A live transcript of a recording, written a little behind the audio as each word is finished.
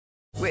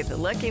With the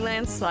Lucky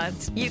Land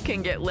Slots, you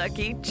can get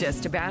lucky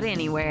just about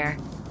anywhere.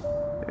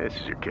 This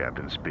is your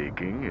captain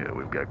speaking.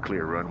 We've got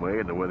clear runway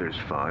and the weather's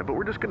fine, but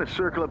we're just going to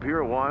circle up here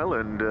a while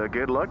and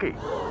get lucky.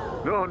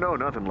 No,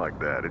 nothing like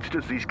that. It's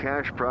just these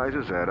cash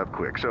prizes add up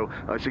quick. So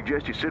I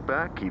suggest you sit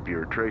back, keep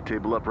your tray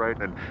table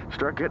upright, and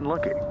start getting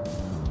lucky.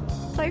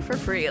 Play for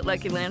free at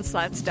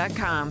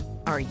LuckyLandSlots.com.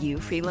 Are you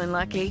feeling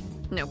lucky?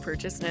 No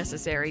purchase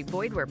necessary.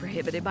 Void where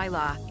prohibited by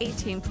law.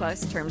 18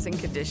 plus terms and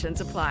conditions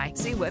apply.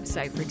 See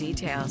website for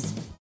details.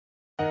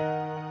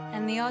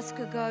 And the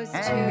Oscar goes to...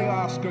 And the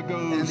Oscar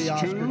goes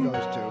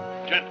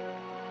to... Gentlemen,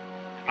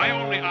 my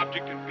only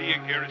object in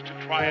being here is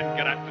to try and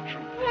get at the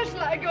truth. Where shall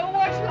I go?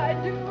 What shall I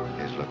do?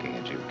 He's looking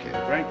at you, kid.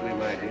 Frankly,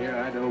 my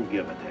dear, I don't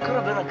give a damn. Could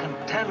have been a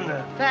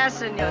contender.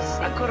 Fasten your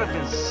I could have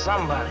been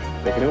somebody.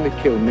 They can only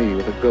kill me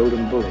with a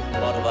golden bullet.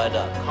 What have I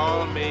done?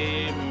 Call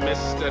me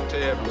Mr.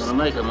 Tibbs. I'm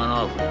gonna make him an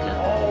offer again.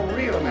 All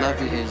real Love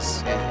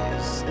Americans.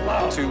 is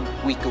Love. too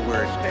weak a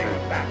word. Stay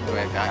back.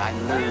 I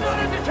loathe you.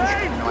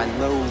 No, I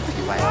loathe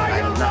you.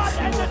 I love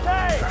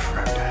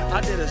you.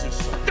 I did as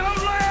instructed. Don't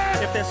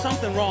laugh! If there's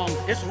something wrong,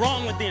 it's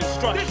wrong with the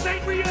instructions. This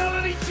ain't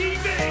reality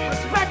TV!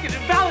 Respect it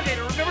and validate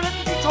it. Remember that's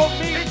what you told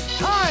me? It's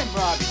time,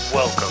 Robbie.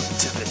 Welcome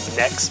to the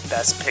Next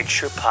Best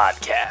Picture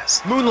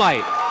podcast.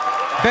 Moonlight,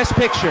 Best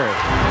Picture.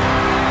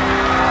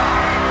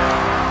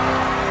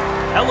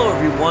 Hello,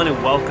 everyone,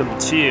 and welcome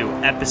to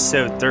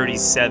episode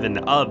 37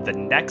 of the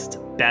Next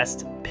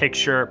Best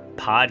Picture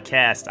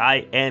podcast.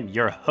 I am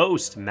your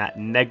host, Matt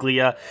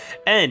Neglia,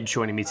 and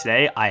joining me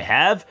today, I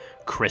have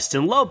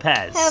Kristen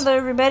Lopez. Hello,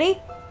 everybody.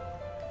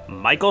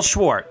 Michael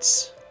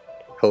Schwartz.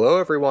 Hello,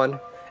 everyone.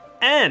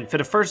 And for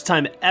the first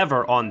time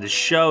ever on the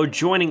show,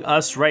 joining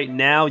us right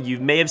now, you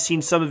may have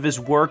seen some of his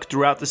work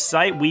throughout the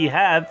site. We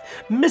have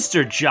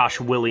Mr.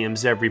 Josh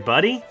Williams,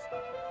 everybody.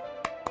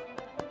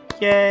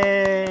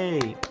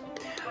 Yay!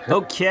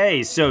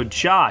 Okay, so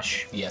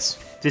Josh. Yes.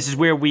 This is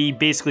where we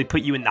basically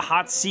put you in the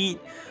hot seat.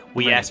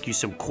 We ask you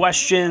some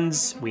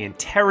questions. We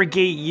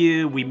interrogate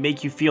you. We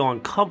make you feel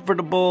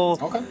uncomfortable.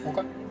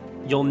 Okay.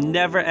 You'll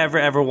never, ever,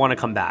 ever want to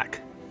come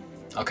back.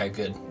 Okay,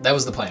 good. That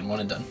was the plan.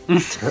 One and done.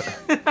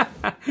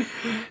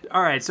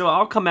 All right, so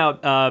I'll come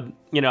out,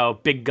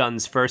 big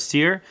guns first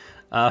here.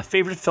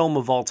 Favorite film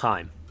of all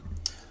time?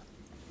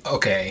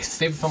 Okay,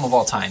 favorite film of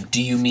all time.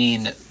 Do you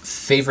mean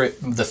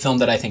the film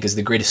that I think is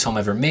the greatest film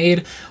ever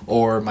made,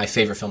 or my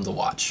favorite film to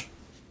watch?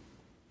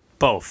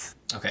 Both.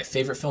 Okay,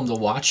 favorite film to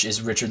watch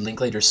is Richard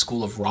Linklater's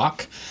School of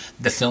Rock.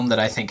 The film that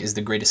I think is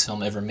the greatest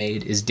film ever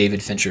made is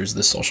David Fincher's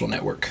The Social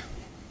Network.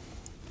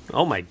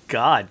 Oh my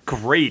God,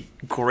 great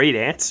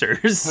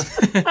answers.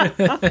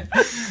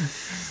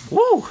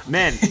 Woo,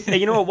 man. Hey,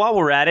 you know what, while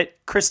we're at it,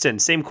 Kristen,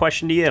 same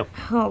question to you.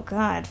 Oh,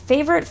 God.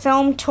 Favorite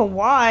film to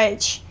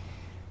watch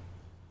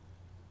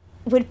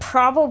would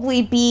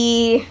probably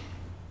be,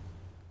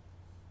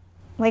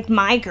 like,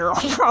 My Girl,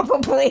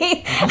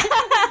 probably.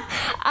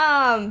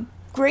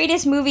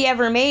 Greatest movie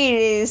ever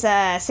made is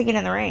Singing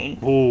in the Rain.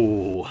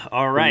 Ooh,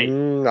 all right.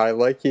 I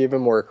like you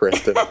even more,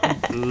 Kristen.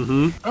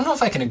 Mm-hmm. I don't know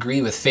if I can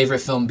agree with favorite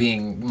film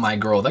being My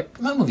Girl. That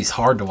movie's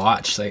hard to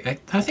watch. Like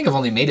I think I've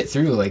only made it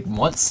through like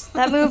once.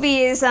 That movie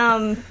is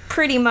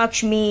pretty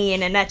much me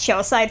in a nutshell.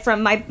 Aside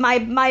from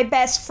my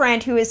best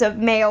friend who is a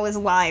male is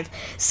alive.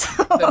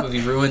 So that movie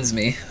ruins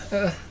me.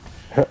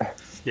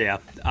 Yeah,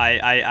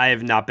 I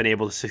have not been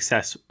able to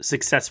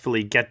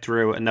successfully get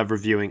through another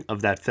viewing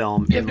of that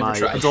film in my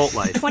adult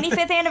life.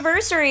 25th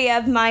anniversary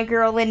of My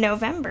Girl in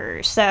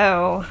November,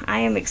 so I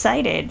am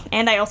excited.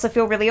 And I also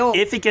feel really old.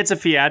 If it gets a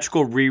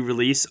theatrical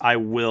re-release, I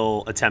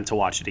will attempt to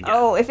watch it again.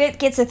 Oh, if it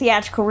gets a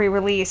theatrical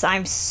re-release,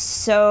 I'm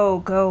so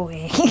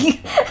going.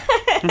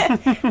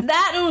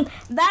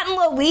 That and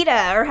Lolita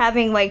are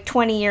having like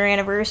 20-year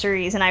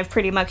anniversaries, and I've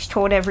pretty much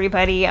told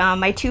everybody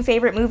my two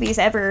favorite movies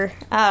ever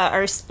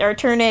are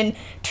turning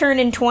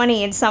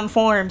 20 in some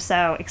form,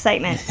 so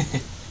excitement.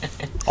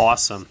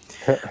 Awesome.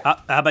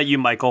 How about you,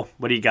 Michael?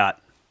 What do you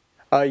got?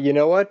 You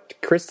know what?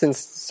 Kristen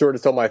sort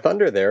of stole my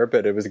thunder there,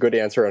 but it was a good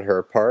answer on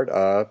her part.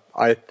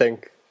 I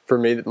think, for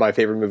me, my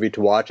favorite movie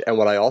to watch, and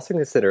what I also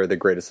consider the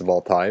greatest of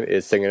all time,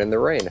 is Singing in the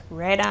Rain.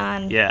 Right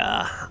on.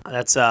 Yeah,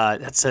 that's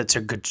such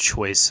a good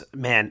choice.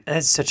 Man,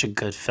 that's such a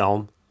good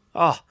film.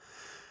 Oh,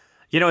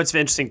 you know, it's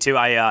interesting, too.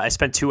 I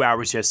spent 2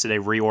 hours yesterday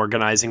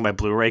reorganizing my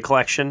Blu-ray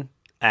collection,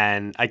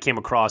 and I came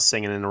across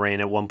Singing in the Rain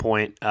at one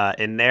point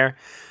in there,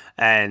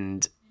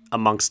 and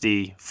amongst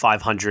the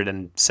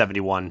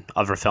 571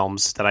 other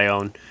films that I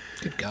own.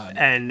 Good God.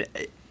 And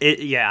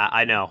yeah,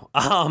 I know.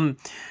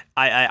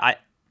 I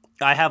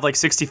have like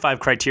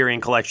 65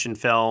 Criterion Collection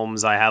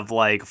films. I have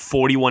like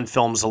 41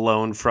 films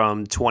alone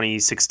from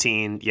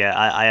 2016. Yeah,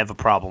 I have a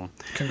problem.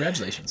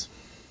 Congratulations.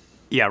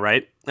 Yeah,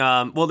 right?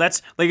 Well,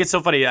 that's, like, it's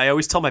so funny. I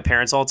always tell my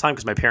parents all the time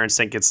because my parents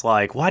think it's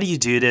like, why do you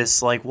do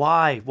this? Like,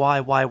 why?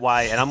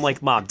 And I'm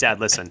like, Mom, Dad,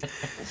 listen.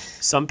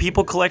 Some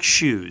people collect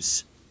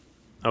shoes,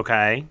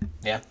 okay?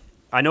 Yeah.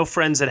 I know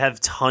friends that have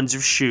tons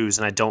of shoes,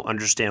 and I don't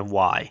understand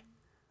why.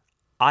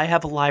 I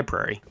have a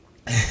library.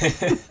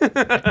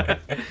 I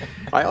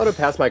ought to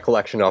pass my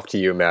collection off to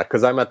you, Matt,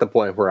 because I'm at the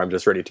point where I'm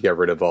just ready to get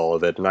rid of all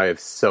of it, and I have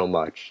so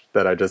much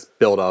that I just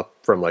built up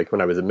from like when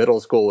I was in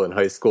middle school and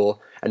high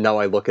school, and now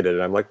I look at it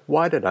and I'm like,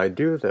 why did I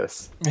do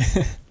this?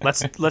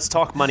 Let's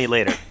talk money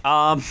later.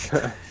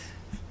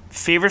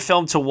 Favorite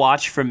film to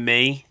watch from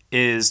me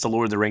is the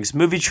Lord of the Rings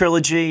movie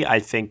trilogy. I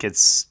think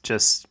it's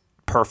just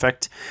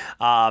perfect.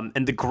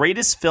 And the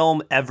greatest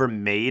film ever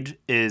made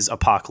is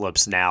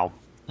Apocalypse Now.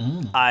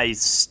 I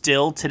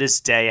still, to this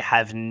day,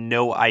 have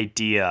no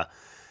idea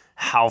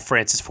how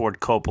Francis Ford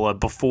Coppola,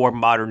 before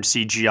modern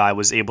CGI,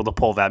 was able to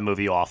pull that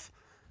movie off.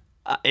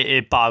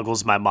 It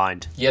boggles my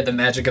mind. You had the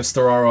magic of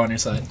Storaro on your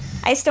side.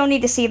 I still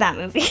need to see that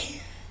movie.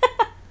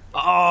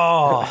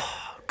 Oh,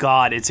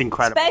 God, it's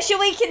incredible.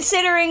 Especially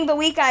considering the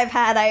week I've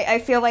had, I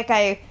feel like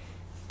I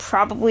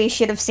probably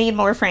should have seen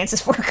more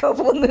Francis Ford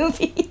Coppola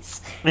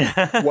movies.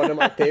 One of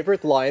my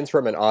favorite lines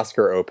from an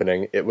Oscar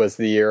opening, it was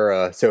the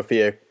year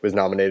Sophia was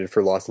nominated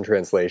for Lost in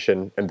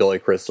Translation, and Billy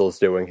Crystal's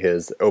doing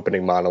his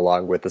opening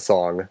monologue with the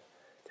song.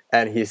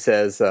 And he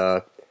says,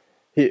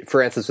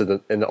 Francis was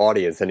in the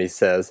audience, and he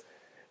says,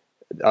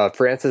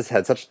 Francis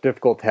had such a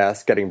difficult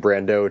task getting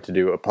Brando to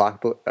do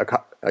Apocalypse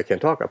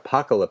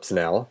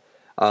Now,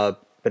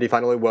 but he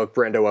finally woke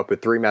Brando up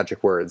with 3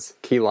 magic words,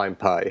 key lime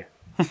pie.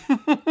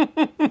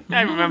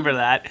 I remember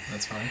that.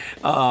 That's fine.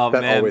 Oh,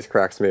 that man. always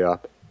cracks me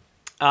up.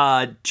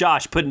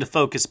 Josh, putting the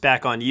focus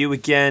back on you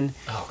again.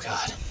 Oh,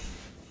 God.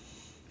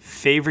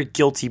 Favorite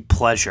guilty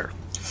pleasure?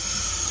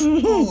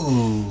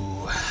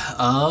 Ooh.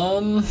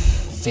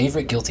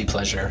 Favorite guilty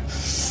pleasure.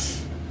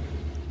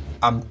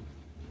 I'm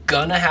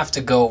gonna have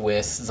to go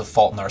with The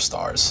Fault in Our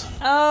Stars.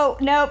 Oh,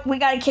 nope, we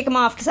gotta kick him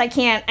off, because I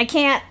can't. I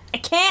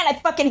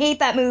fucking hate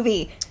that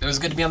movie. It was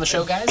good to be on the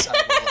show, guys.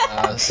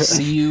 I will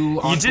see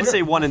you on You did Twitter.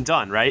 say one and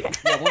done, right?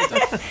 Yeah, one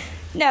and done.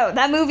 No,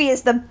 that movie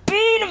is the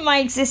bane of my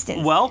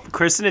existence. Well,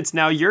 Kristen, it's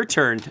now your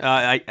turn.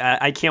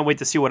 I can't wait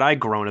to see what I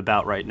groan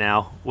about right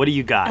now. What do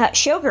you got?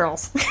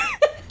 Showgirls.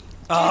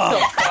 Get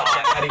the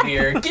fuck out of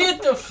here.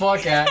 Get the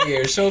fuck out of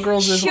here.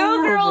 Showgirls is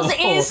horrible.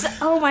 Showgirls is,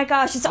 oh my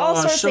gosh, it's all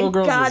sorts of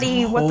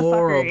gaudy what the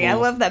fuckery. I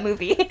love that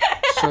movie.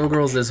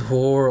 Showgirls is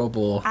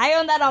horrible. I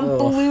own that on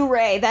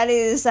Blu-ray. That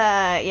is,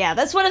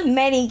 that's one of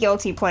many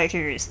guilty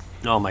pleasures.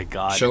 Oh my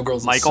God.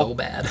 Showgirls Michael? is so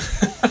bad.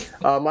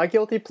 My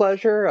guilty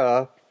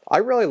pleasure, I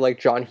really like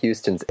John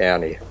Huston's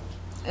Annie.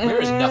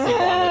 There is nothing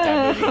wrong with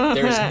that movie.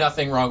 There is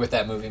nothing wrong with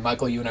that movie.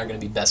 Michael, you and I are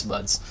going to be best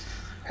buds.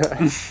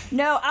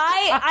 No,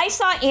 I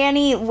saw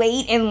Annie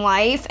late in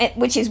life,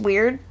 which is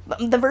weird.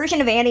 The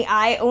version of Annie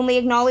I only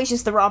acknowledge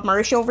is the Rob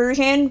Marshall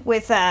version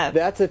with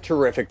That's a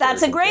terrific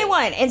That's a version, great too.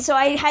 one. And so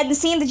I hadn't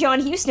seen the John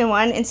Huston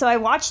one, and so I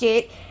watched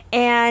it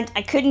and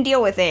I couldn't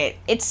deal with it.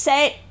 It's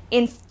set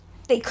in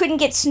they couldn't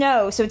get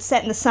snow, so it's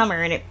set in the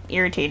summer, and it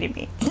irritated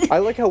me. I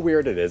like how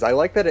weird it is. I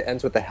like that it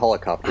ends with a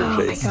helicopter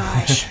chase. Oh my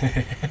gosh.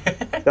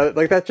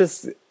 that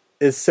just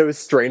is so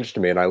strange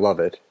to me, and I love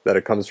it that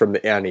it comes from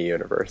the Annie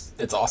universe.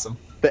 It's awesome.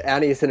 The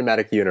Annie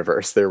cinematic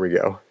universe. There we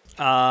go.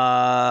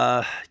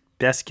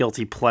 Best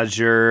guilty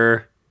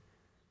pleasure.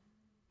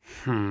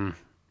 I'm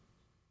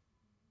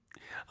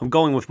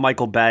going with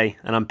Michael Bay,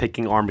 and I'm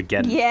picking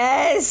Armageddon.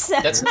 Yes.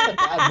 That's not a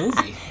bad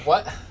movie.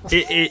 What?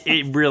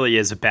 It really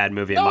is a bad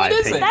movie in my it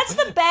opinion. isn't. That's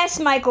the best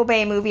Michael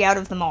Bay movie out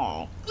of them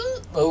all.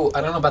 Oh,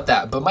 I don't know about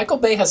that, but Michael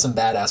Bay has some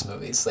badass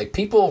movies. Like,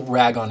 people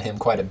rag on him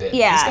quite a bit.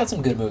 Yeah. He's got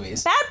some good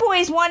movies. Bad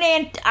Boys 1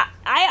 and...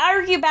 I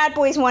argue Bad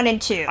Boys 1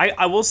 and 2.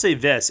 I will say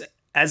this.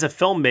 As a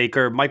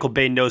filmmaker, Michael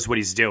Bay knows what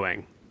he's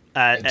doing.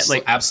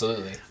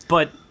 Absolutely.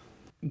 But,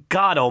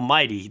 God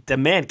almighty, the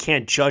man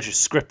can't judge a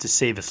script to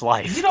save his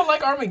life. You don't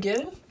like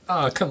Armageddon?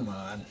 Oh, come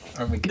on.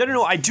 Armageddon.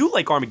 No, I do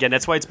like Armageddon.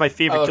 That's why it's my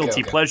favorite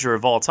guilty pleasure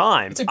of all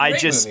time. It's a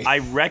great movie. I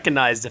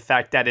recognize the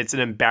fact that it's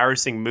an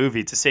embarrassing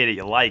movie to say that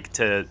you like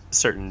to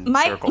certain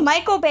circles.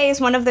 Michael Bay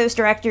is one of those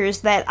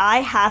directors that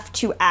I have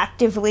to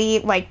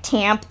actively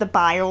tamp the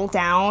bile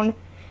down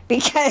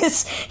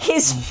because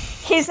his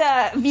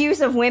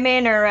views of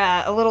women are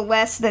a little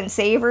less than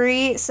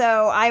savory.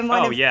 So I'm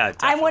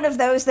one of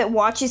those that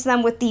watches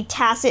them with the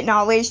tacit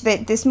knowledge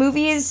that this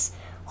movie is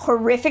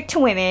horrific to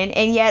women,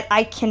 and yet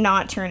I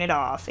cannot turn it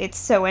off. It's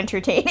so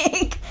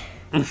entertaining.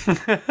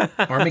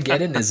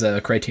 Armageddon is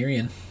a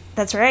Criterion.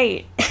 That's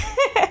right.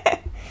 I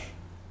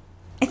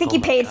think he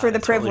paid for the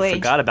privilege. I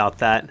forgot about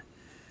that.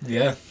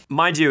 Yeah.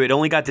 Mind you, it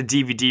only got the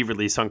DVD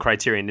release on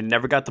Criterion. It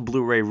never got the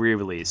Blu-ray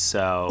re-release,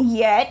 so...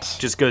 Yet.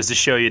 Just goes to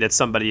show you that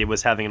somebody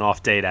was having an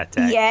off day that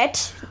day.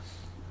 Yet.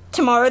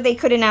 Tomorrow they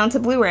could announce a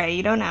Blu-ray.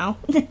 You don't know.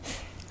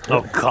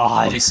 Oh,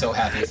 God. I'll be so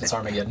happy if it's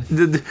Armageddon.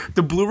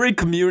 The Blu-ray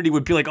community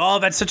would be like, oh,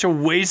 that's such a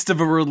waste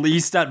of a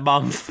release that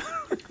month.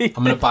 I'm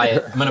going to buy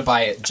it. I'm going to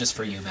buy it just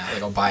for you, Matt.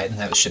 Like, I'll buy it and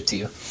have it shipped to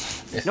you.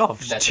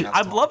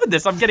 I'm loving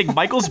this. I'm getting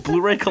Michael's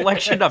Blu-ray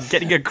collection. I'm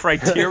getting a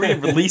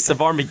Criterion release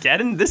of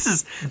Armageddon. This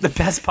is the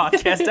best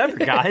podcast ever,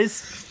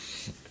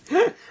 guys.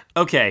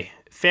 Okay,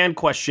 fan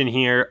question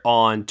here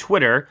on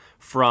Twitter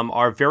from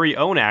our very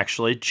own,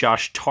 actually,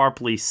 Josh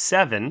Tarpley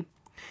 7.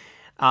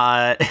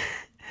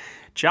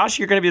 Josh,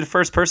 you're going to be the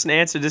first person to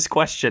answer this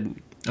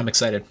question. I'm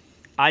excited.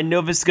 I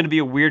know this is going to be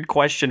a weird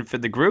question for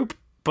the group,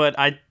 but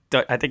I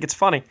think it's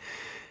funny.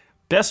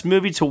 Best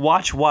movie to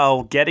watch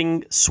while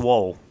getting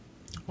swole.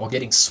 While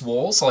getting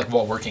swole? So, like,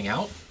 while working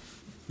out?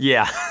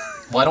 Yeah.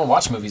 Well, I don't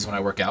watch movies when I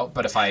work out,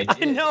 but if I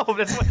did... I know,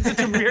 that's why it's such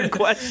a weird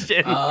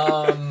question.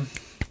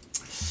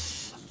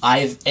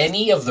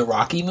 Any of the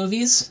Rocky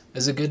movies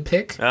is a good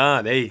pick.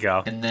 Ah, there you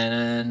go. And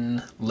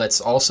then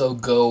let's also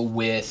go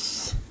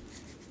with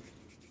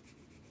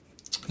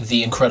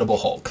The Incredible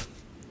Hulk.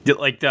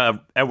 Like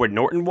the Edward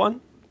Norton one?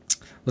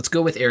 Let's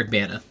go with Eric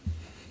Bana.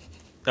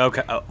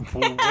 Okay.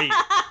 Wait.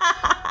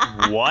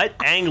 What?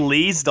 Ang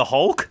Lee's the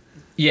Hulk?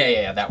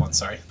 Yeah, that one,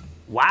 sorry.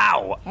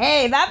 Wow.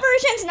 Hey, that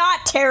version's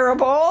not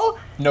terrible.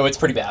 No, it's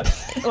pretty bad.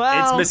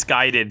 Well, it's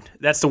misguided.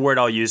 That's the word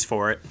I'll use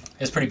for it.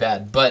 It's pretty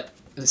bad, but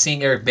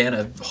seeing Eric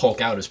Bana Hulk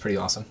out is pretty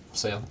awesome.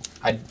 So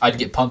yeah, I'd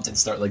get pumped and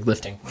start like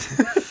lifting.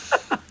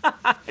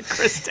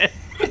 Kristen.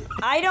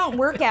 I don't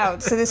work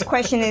out, so this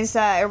question is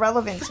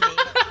irrelevant to me.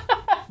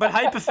 But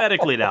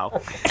hypothetically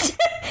now.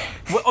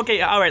 Well,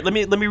 okay, all right, let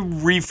me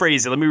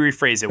rephrase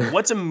it.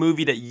 What's a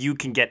movie that you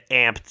can get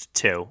amped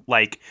to?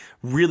 Like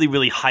really,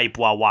 really hype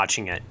while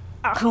watching it?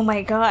 Oh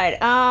my god.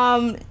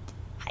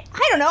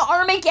 I don't know,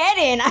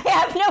 Armageddon. I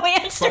have no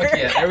answer. Fuck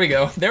yeah, there we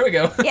go.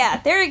 Yeah,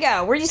 there you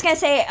go. We're just gonna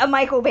say a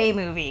Michael Bay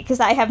movie because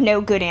I have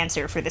no good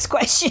answer for this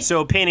question.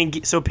 So Pain and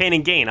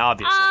Gain,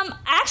 obviously.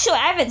 Actually,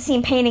 I haven't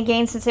seen Pain and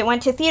Gain since it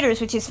went to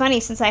theaters, which is funny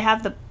since I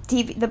have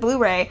the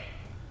Blu-ray.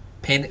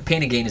 Pain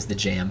and Gain is the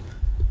jam.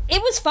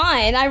 It was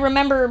fun. I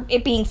remember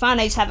it being fun.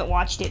 I just haven't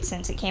watched it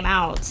since it came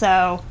out.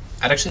 So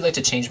I'd actually like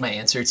to change my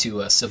answer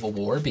to Civil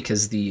War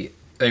because the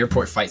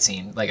airport fight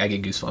scene, like I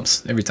get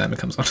goosebumps every time it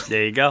comes on.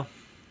 There you go.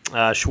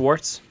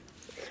 Schwartz?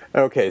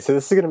 Okay, so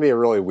this is going to be a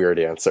really weird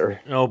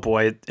answer. Oh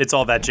boy, it's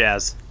all that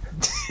jazz.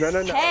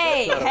 No.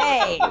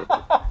 Hey.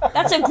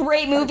 That's a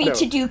great movie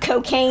to do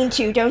cocaine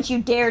to. Don't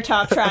you dare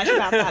talk trash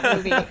about that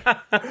movie.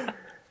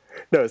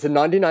 No, so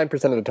 99%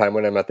 of the time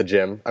when I'm at the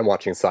gym, I'm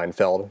watching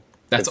Seinfeld.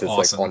 That's it's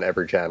awesome. Like on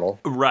every channel.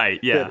 Right,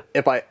 yeah. But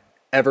if I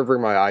ever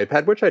bring my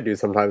iPad, which I do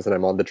sometimes and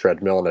I'm on the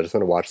treadmill and I just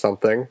want to watch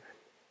something,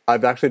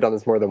 I've actually done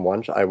this more than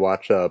once. I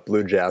watch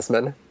Blue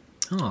Jasmine.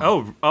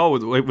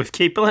 Oh, with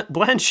Cate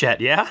Blanchett,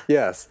 yeah?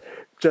 Yes.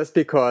 Just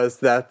because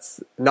that's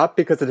not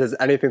because it has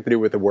anything to do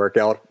with the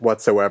workout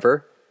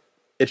whatsoever.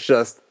 It's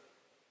just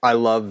I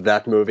love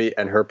that movie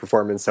and her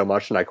performance so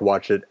much, and I can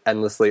watch it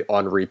endlessly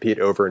on repeat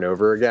over and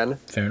over again.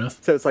 Fair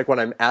enough. So it's like when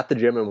I'm at the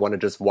gym and want to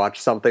just watch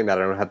something that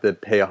I don't have to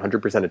pay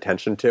 100%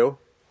 attention to,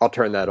 I'll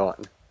turn that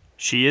on.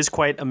 She is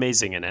quite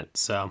amazing in it,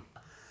 so.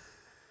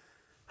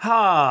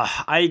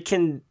 I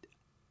can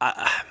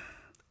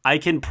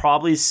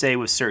probably say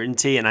with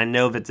certainty, and I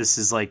know that this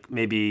is like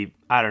maybe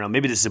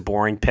this is a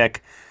boring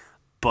pick,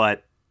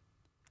 but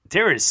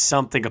there is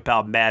something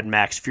about Mad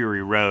Max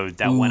Fury Road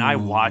that when I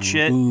watch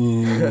it,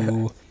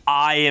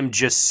 I am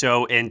just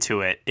so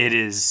into it. It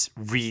is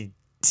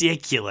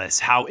ridiculous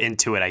how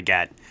into it I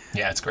get.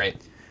 Yeah, it's great.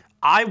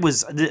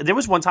 There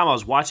was one time I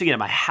was watching it at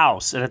my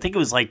house, and I think it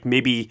was like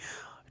maybe,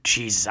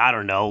 I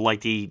don't know,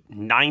 like the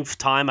 9th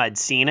time I'd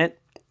seen it,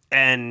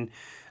 and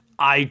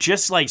I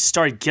just like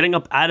started getting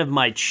up out of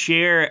my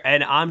chair,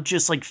 and I'm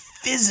just like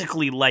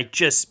physically like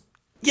just,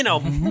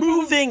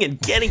 moving and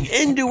getting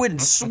into it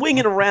and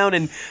swinging around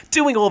and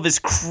doing all this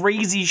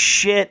crazy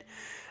shit.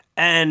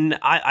 And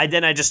I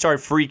just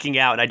started freaking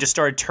out, and I just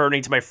started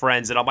turning to my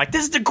friends, and I'm like,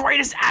 this is the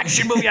greatest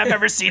action movie I've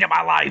ever seen in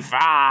my life.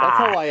 That's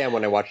how I am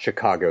when I watch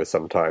Chicago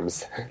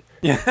sometimes.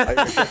 Yeah. I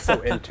get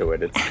so into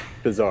it. It's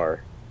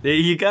bizarre. There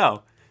you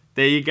go.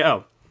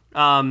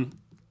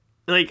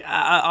 Like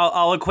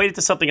I'll equate it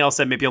to something else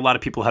that maybe a lot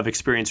of people have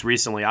experienced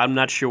recently. I'm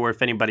not sure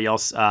if anybody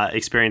else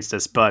experienced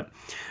this, but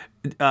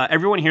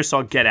everyone here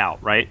saw Get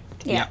Out, right?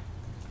 Yeah.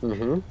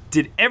 Mm-hmm.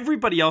 Did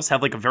everybody else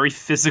have like a very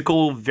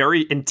physical,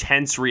 very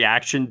intense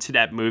reaction to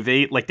that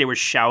movie? Like they were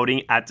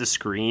shouting at the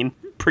screen,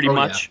 pretty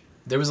much. Yeah.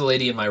 There was a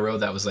lady in my row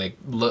that was like,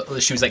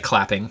 she was like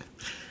clapping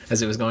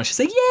as it was going. She's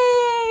like,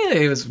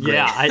 "Yay!" It was great.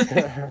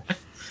 Yeah,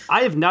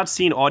 I have not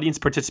seen audience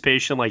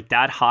participation like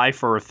that high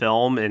for a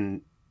film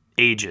in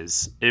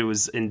ages. It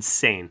was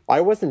insane.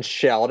 I wasn't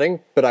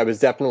shouting, but I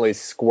was definitely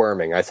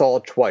squirming. I saw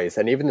it twice,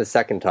 and even the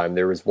second time,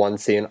 there was one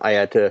scene I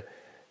had to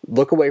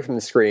look away from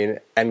the screen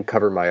and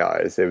cover my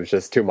eyes. It was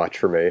just too much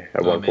for me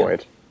at one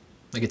point.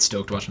 I get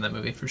stoked watching that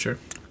movie, for sure.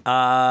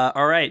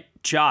 All right,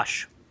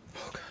 Josh.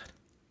 Oh, God.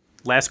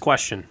 Last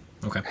question.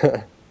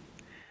 Okay.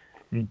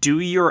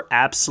 Do your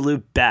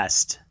absolute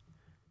best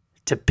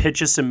to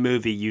pitch us a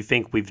movie you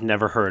think we've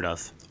never heard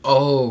of.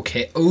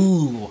 Okay.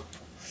 Ooh.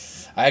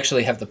 I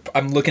actually have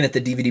I'm looking at the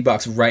DVD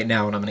box right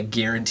now, and I'm going to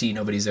guarantee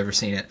nobody's ever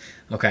seen it.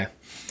 Okay.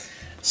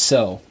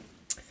 So,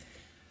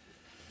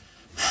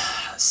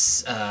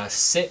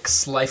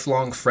 6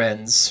 lifelong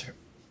friends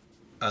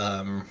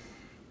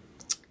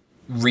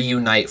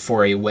reunite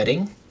for a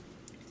wedding,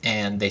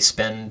 and they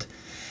spend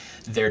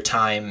their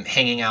time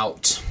hanging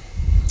out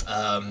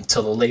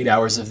till the late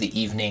hours of the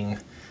evening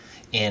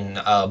in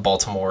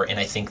Baltimore in,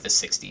 I think, the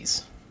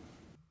 60s.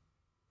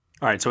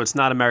 All right, so it's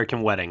not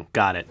American Wedding.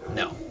 Got it.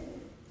 No.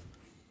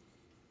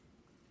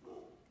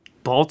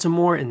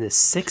 Baltimore in the I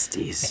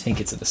 60s.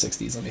 think it's in the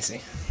 60s. Let me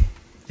see.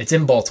 It's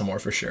in Baltimore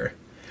for sure.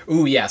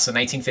 Ooh, yeah, so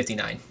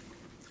 1959.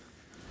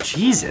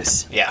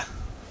 Jesus. Yeah.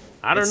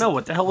 I don't know.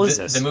 What the hell is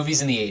this? The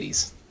movie's in the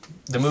 80s.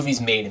 The movie's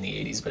made in the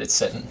 80s, but it's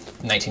set in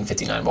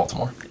 1959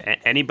 Baltimore.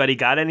 Anybody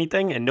got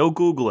anything? And no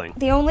Googling.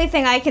 The only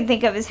thing I can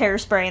think of is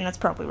Hairspray, and that's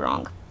probably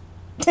wrong.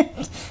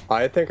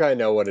 I think I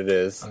know what it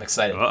is. I'm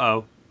excited.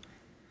 Uh-oh.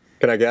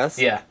 Can I guess?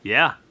 Yeah.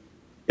 Yeah.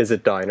 Is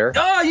it Diner?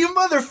 Oh, you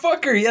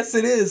motherfucker! Yes,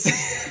 it is.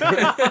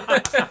 Yes,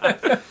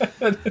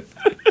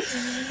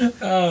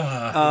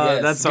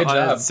 That's good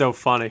job. That's so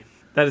funny.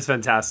 That is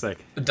fantastic.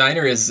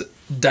 Diner is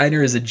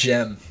a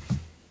gem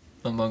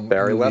among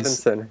Barry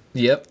movies. Levinson.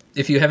 Yep.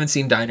 If you haven't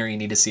seen Diner, you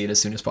need to see it as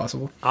soon as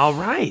possible. All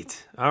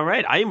right.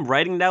 I am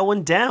writing that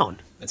one down.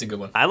 That's a good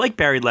one. I like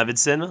Barry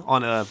Levinson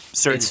on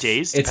certain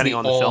days, depending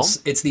on the film.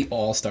 It's the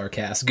all-star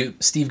cast.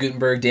 Steve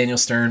Guttenberg, Daniel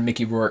Stern,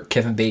 Mickey Rourke,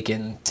 Kevin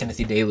Bacon,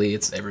 Timothy Daley.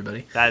 It's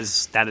everybody. That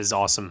is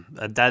awesome.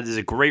 That is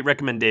a great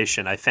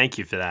recommendation. I thank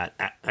you for that.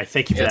 I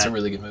thank you for that. It's a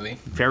really good movie.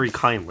 Very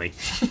kindly.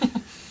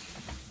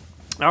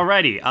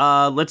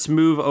 Alrighty, let's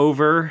move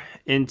over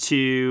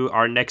into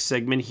our next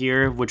segment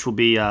here, which will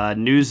be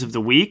News of the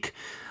Week.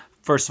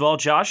 First of all,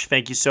 Josh,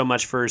 thank you so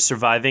much for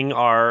surviving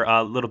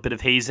our little bit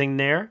of hazing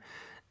there.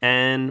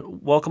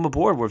 And welcome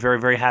aboard. We're very,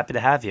 very happy to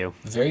have you.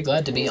 Very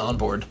glad to be on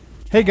board.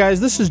 Hey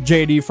guys, this is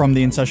JD from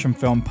the In Session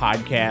Film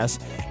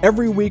Podcast.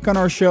 Every week on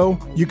our show,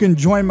 you can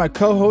join my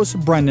co-host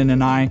Brendan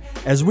and I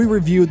as we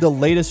review the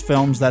latest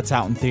films that's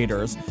out in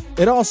theaters.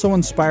 It also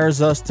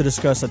inspires us to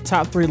discuss a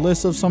top 3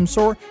 list of some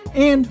sort,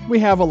 and we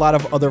have a lot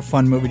of other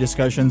fun movie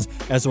discussions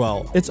as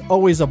well. It's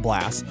always a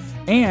blast.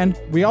 And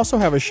we also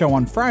have a show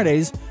on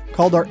Fridays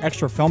called our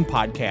Extra Film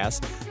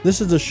Podcast. This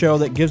is a show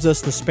that gives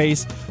us the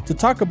space to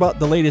talk about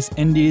the latest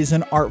indies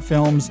and art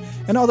films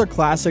and other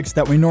classics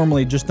that we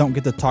normally just don't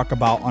get to talk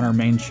about on our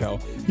main show.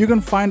 You can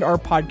find our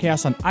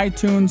podcast on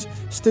iTunes,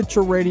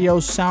 Stitcher Radio,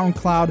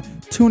 SoundCloud,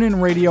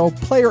 TuneIn Radio,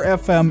 Player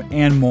FM,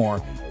 and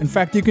more. In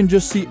fact, you can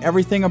just see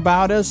everything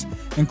about us,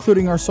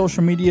 including our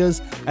social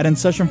medias at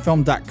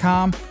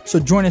InSessionFilm.com. So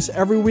join us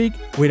every week.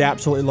 We'd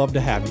absolutely love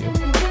to have you.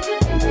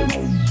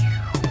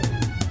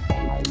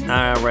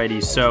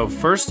 Alrighty, so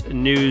first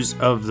news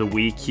of the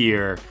week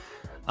here.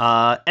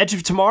 Edge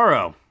of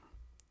Tomorrow,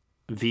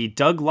 the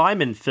Doug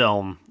Liman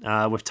film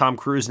with Tom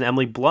Cruise and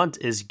Emily Blunt,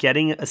 is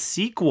getting a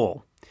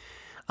sequel.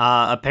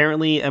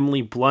 Apparently,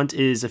 Emily Blunt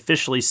is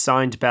officially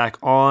signed back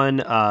on.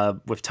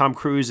 With Tom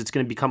Cruise, it's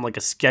going to become like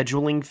a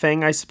scheduling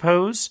thing, I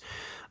suppose,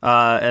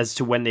 as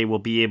to when they will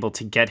be able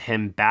to get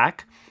him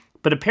back.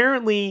 But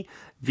apparently,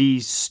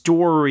 the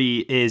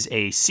story is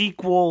a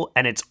sequel,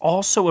 and it's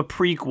also a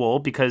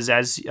prequel because,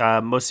 as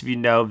most of you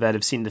know that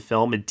have seen the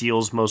film, it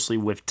deals mostly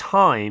with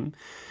time.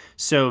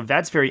 So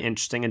that's very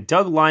interesting. And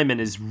Doug Liman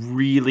is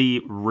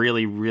really,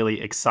 really, really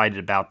excited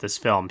about this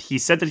film. He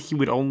said that he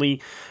would only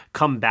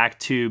come back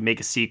to make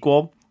a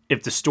sequel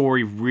if the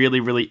story really,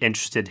 really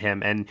interested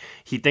him. And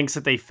he thinks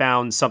that they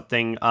found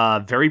something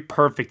very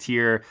perfect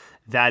here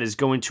that is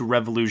going to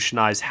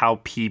revolutionize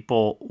how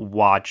people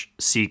watch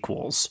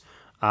sequels.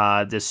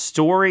 The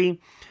story,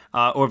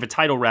 or the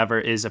title rather,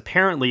 is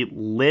apparently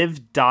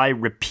Live, Die,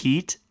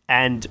 Repeat,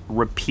 and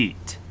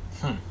Repeat.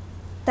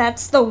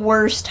 That's the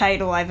worst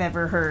title I've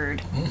ever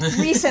heard.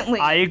 Recently.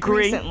 I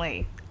agree.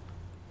 Recently.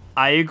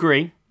 I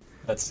agree.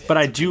 But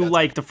I do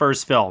like the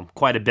first film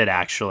quite a bit,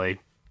 actually.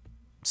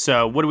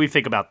 So what do we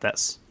think about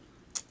this?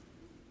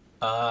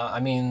 I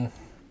mean,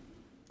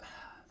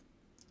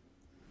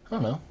 I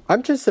don't know.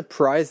 I'm just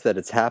surprised that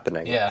it's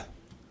happening. Yeah.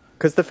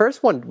 Because the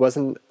first one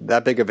wasn't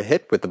that big of a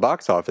hit with the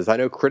box office. I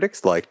know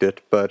critics liked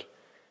it, but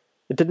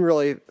it didn't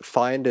really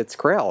find its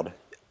crowd.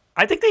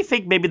 I think they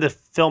think maybe the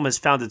film has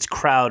found its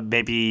crowd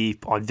maybe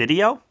on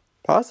video?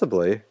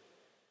 Possibly. You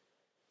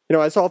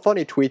know, I saw a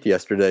funny tweet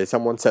yesterday.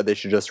 Someone said they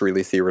should just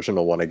release the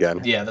original one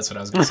again. Yeah, that's what I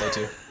was going to say,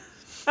 too.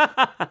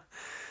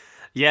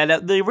 Yeah,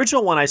 the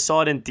original one, I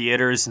saw it in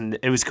theaters, and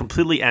it was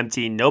completely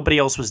empty. Nobody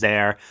else was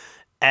there.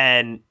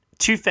 And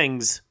 2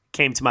 things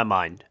came to my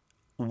mind.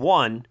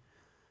 One,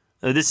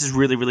 this is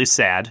really, really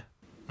sad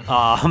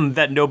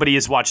that nobody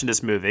is watching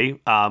this movie.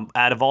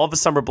 Out of all the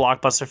summer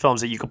blockbuster films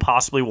that you could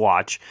possibly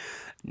watch,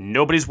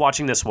 nobody's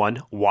watching this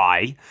one.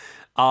 Why?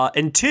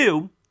 And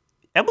 2,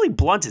 Emily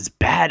Blunt is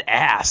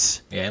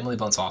badass. Yeah, Emily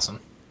Blunt's awesome.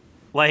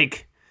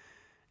 Like,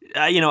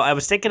 I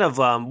was thinking of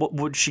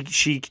what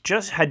she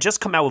had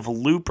just come out with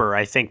Looper,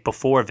 I think,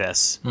 before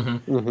this,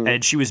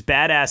 and she was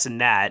badass in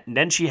that. And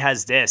then she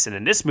has this, and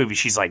in this movie,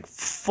 she's like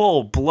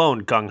full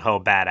blown gung ho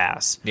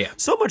badass. Yeah,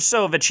 so much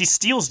so that she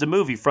steals the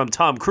movie from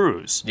Tom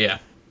Cruise. Yeah,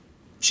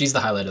 she's the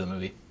highlight of the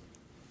movie.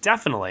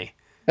 Definitely.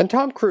 And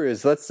Tom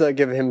Cruise, let's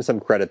give him some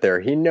credit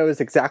there. He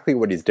knows exactly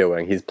what he's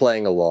doing. He's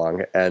playing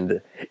along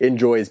and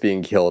enjoys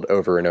being killed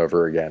over and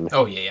over again.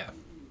 Oh yeah.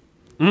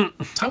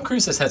 Tom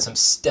Cruise has had some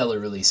stellar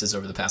releases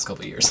over the past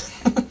couple of years.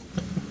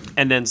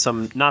 And then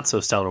some not so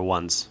stellar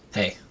ones.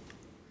 Hey,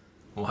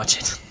 watch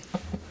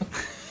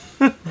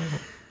it.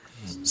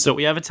 So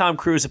we have a Tom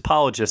Cruise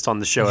apologist on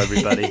the show,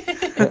 everybody.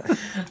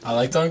 I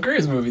like Tom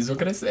Cruise movies. What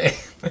can I say?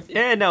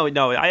 Yeah, no,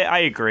 I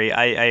agree.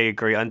 I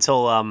agree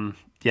until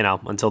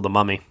until The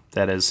Mummy.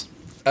 That is.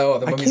 Oh,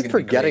 The I Mummy's keep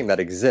forgetting that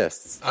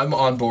exists. I'm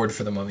on board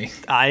for The Mummy.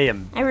 I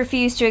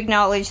refuse to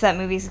acknowledge that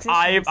movie's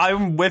existence.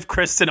 I'm with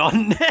Kristen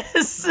on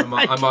this. I'm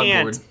on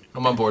board.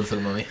 I'm on board for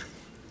The Mummy.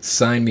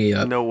 Sign me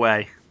up. No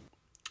way.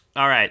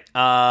 All right.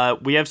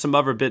 We have some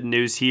other bit of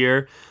news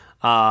here.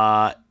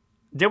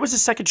 There was a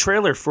second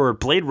trailer for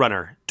Blade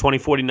Runner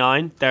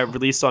 2049 that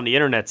released on the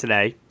internet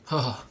today.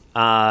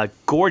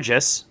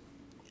 Gorgeous.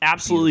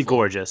 Absolutely Beautiful.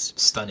 Gorgeous.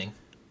 Stunning.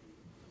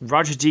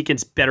 Roger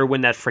Deakins better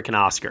win that frickin'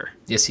 Oscar.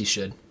 Yes, he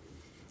should.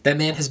 That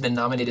man has been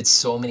nominated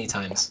so many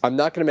times. I'm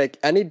not going to make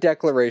any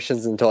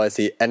declarations until I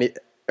see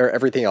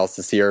everything else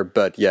this year,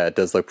 but yeah, it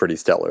does look pretty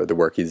stellar, the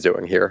work he's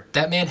doing here.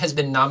 That man has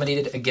been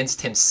nominated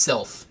against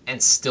himself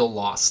and still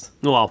lost.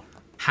 Well,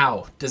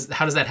 how does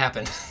that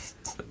happen?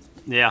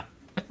 Yeah.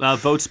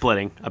 Vote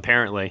splitting,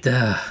 apparently.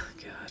 God.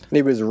 And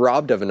he was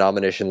robbed of a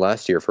nomination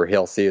last year for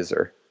Hail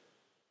Caesar.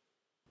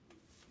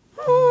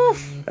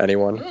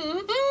 Anyone?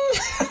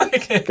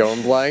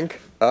 Going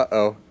blank?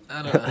 Uh-oh.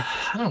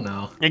 I don't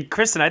know. And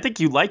Kristen, I think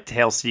you liked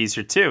Hail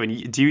Caesar too.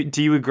 And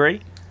do you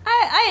agree?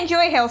 I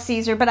enjoy Hail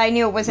Caesar, but I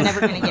knew it wasn't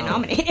ever going to get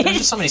nominated. There's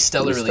just so many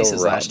stellar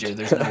releases last year.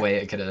 There's no way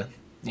it could have,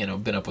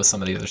 been up with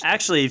some of the others.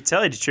 Actually, to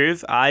tell you the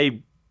truth,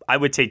 I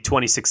would take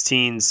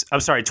 2015's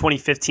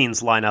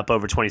lineup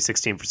over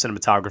 2016 for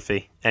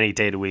cinematography any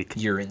day of the week.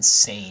 You're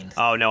insane.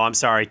 Oh no, I'm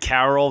sorry.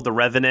 Carol, The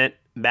Revenant,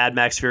 Mad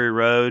Max Fury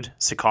Road,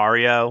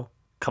 Sicario.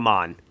 Come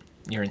on.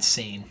 You're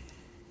insane.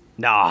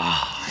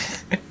 Nah.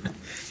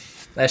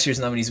 Last year's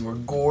nominees were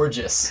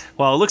gorgeous.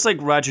 Well, it looks like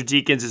Roger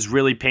Deakins is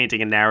really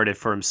painting a narrative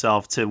for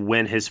himself to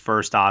win his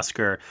first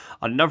Oscar.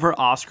 Another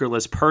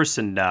Oscar-less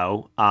person,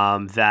 though,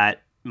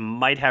 that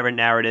might have a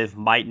narrative,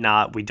 might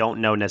not. We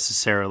don't know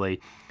necessarily.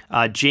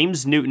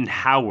 James Newton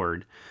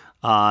Howard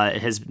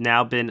has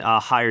now been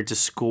hired to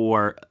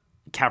score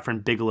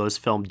Catherine Bigelow's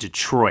film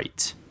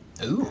Detroit.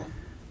 Ooh.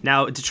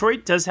 Now,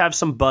 Detroit does have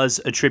some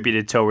buzz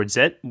attributed towards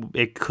it.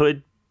 It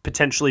could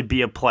potentially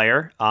be a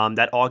player.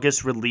 That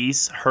August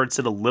release hurts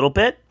it a little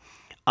bit.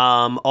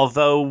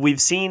 Although we've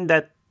seen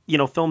that,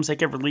 films that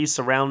get released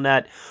around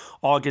that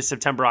August,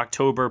 September,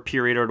 October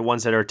period are the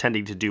ones that are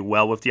tending to do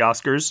well with the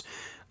Oscars.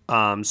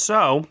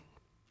 So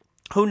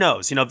who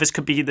knows? This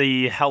could be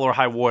the hell or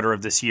high water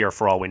of this year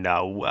for all we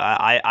know.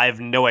 I have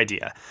no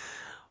idea.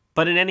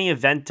 But in any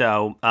event,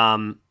 though,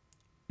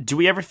 do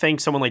we ever think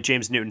someone like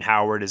James Newton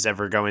Howard is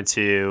ever going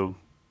to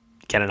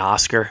get an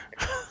Oscar?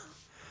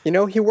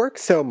 He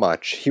works so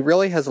much. He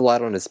really has a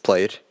lot on his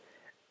plate.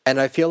 And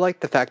I feel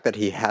like the fact that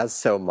he has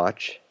so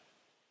much,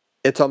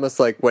 it's almost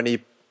like when he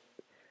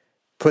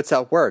puts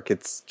out work,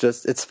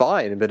 it's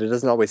fine, but it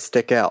doesn't always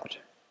stick out.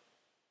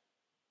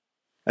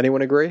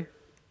 Anyone agree?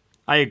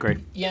 I agree.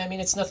 Yeah,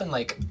 it's nothing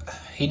like...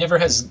 He never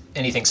has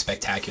anything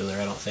spectacular,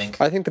 I don't think.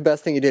 I think the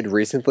best thing he did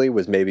recently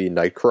was maybe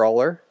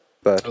Nightcrawler,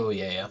 but... Oh,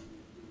 yeah.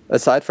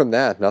 Aside from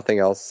that, nothing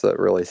else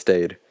really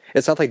stayed.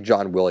 It's not like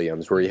John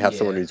Williams, where you have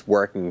someone who's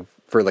working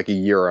for like a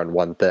year on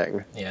one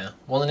thing. Yeah.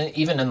 Well, and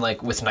even in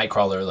with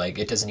Nightcrawler,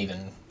 it doesn't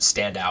even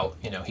stand out.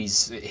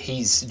 He's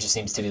just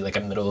seems to be like a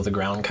middle of the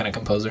ground kind of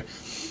composer.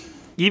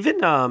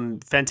 Even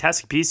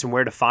Fantastic Beasts and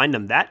Where to Find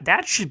Them,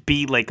 that should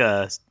be like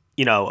a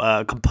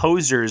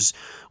composer's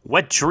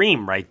wet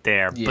dream right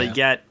there. Yeah. But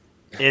yet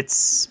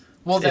it's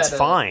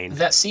fine.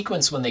 That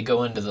sequence when they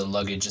go into the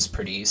luggage is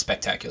pretty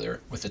spectacular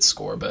with its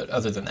score, but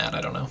other than that,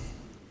 I don't know.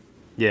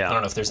 Yeah. I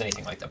don't know if there's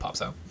anything like that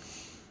pops out.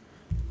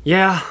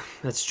 Yeah,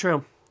 that's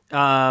true.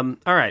 All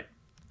right.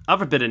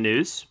 Other bit of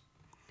news.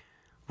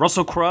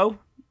 Russell Crowe,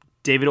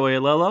 David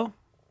Oyelowo,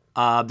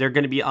 they're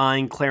going to be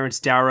eyeing Clarence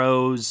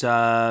Darrow's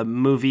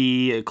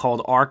movie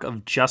called Arc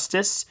of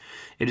Justice.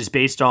 It is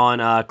based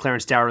on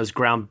Clarence Darrow's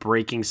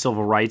groundbreaking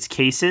civil rights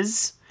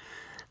cases.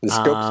 The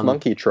Scopes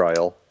Monkey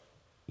trial.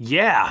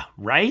 Yeah,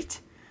 right?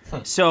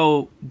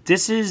 So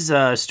this is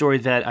a story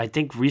that I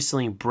think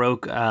recently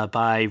broke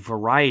by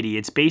Variety.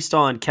 It's based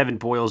on Kevin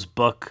Boyle's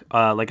book,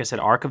 like I said,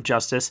 Arc of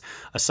Justice,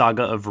 a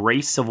saga of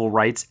race, civil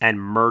rights, and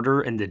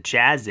murder in the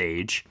Jazz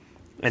Age.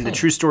 And the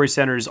true story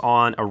centers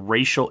on a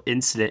racial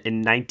incident in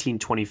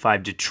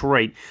 1925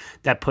 Detroit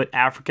that put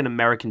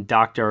African-American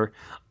doctor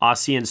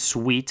Ossian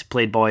Sweet,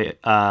 played by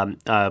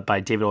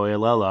David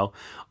Oyelowo,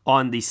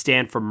 on the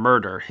stand for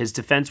murder. His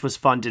defense was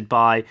funded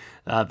by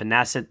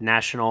the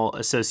National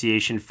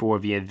Association for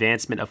the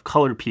Advancement of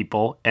Colored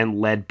People and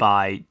led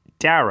by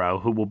Darrow,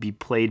 who will be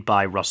played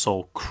by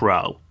Russell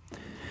Crowe.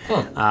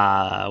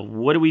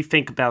 What do we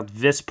think about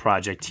this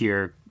project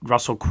here?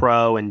 Russell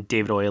Crowe and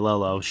David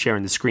Oyelowo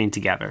sharing the screen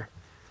together.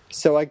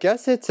 So I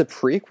guess it's a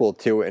prequel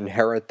to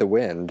Inherit the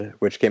Wind,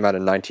 which came out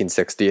in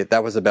 1960.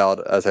 That was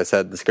about, as I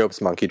said, the Scopes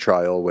Monkey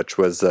trial, which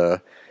was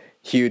a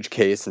huge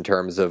case in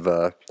terms of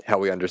how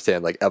we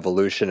understand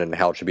evolution and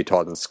how it should be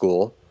taught in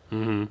school.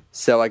 Mm-hmm.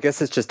 So I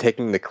guess it's just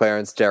taking the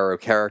Clarence Darrow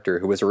character,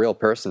 who was a real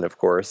person, of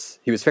course.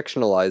 He was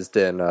fictionalized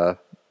in the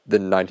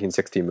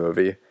 1960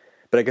 movie.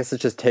 But I guess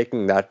it's just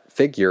taking that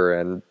figure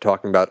and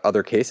talking about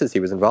other cases he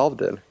was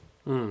involved in.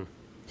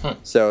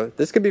 So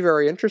this could be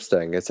very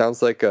interesting. It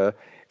sounds like a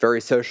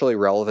very socially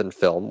relevant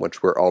film,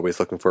 which we're always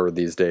looking for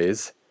these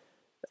days.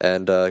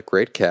 And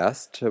great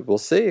cast. We'll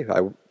see.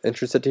 I'm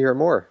interested to hear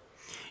more.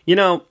 You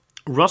know,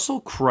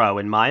 Russell Crowe,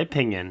 in my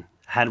opinion,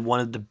 had one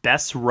of the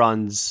best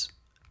runs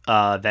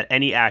that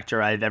any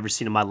actor I've ever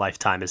seen in my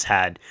lifetime has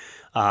had.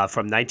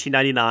 From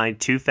 1999,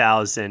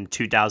 2000,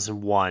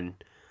 2001.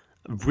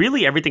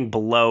 Really everything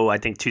below, I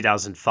think,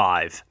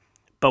 2005.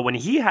 But when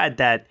he had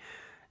that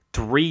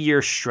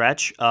 3-year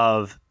stretch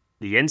of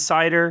The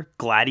Insider,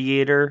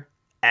 Gladiator,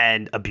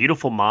 and A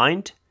Beautiful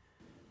Mind,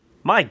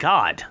 my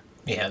God.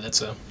 Yeah,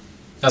 that's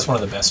one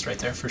of the best right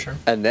there for sure.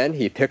 And then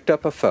he picked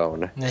up a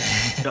phone.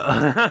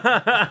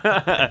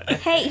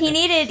 Hey, he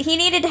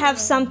needed to have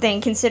something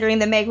considering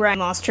that Meg Ryan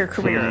lost her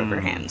career over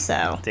him.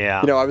 So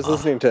yeah, you know, I was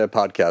listening to a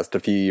podcast a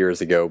few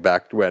years ago,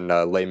 back when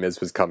Les Mis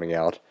was coming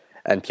out,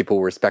 and people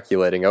were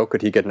speculating, "Oh,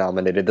 could he get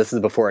nominated?" This is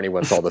before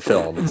anyone saw the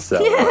film,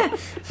 so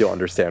you'll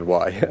understand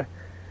why.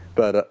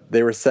 But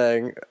they were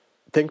saying,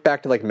 think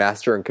back to like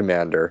Master and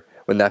Commander,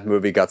 when that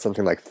movie got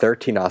something like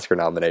 13 Oscar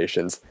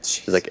nominations.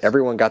 It's like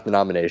everyone got the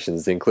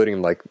nominations,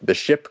 including like the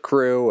ship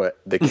crew,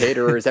 the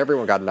caterers,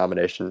 everyone got a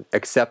nomination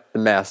except the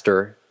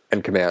Master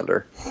and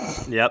Commander.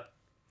 Yep.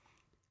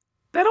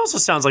 That also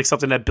sounds like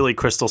something that Billy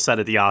Crystal said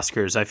at the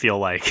Oscars, I feel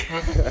like.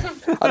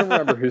 I don't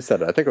remember who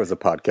said it. I think it was a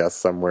podcast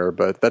somewhere,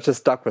 but that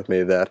just stuck with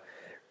me that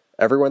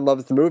everyone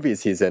loves the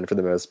movies he's in for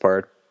the most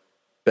part.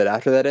 But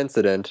after that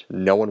incident,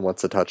 no one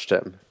wants to touch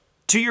him.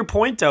 To your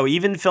point, though,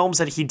 even films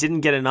that he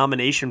didn't get a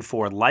nomination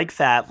for, like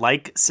that,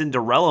 like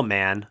Cinderella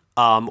Man,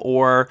 I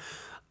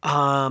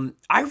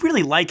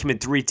really like him in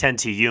 3:10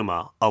 to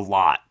Yuma a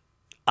lot.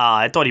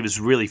 I thought he was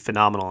really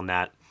phenomenal in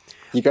that.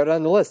 You go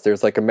down the list.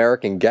 There's like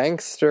American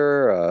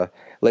Gangster,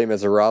 Les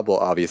Miserables.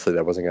 Obviously,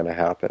 that wasn't going to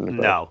happen.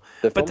 No,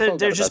 but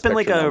there's just been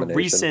like a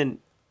recent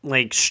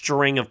like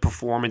string of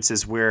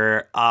performances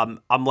where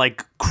I'm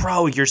like,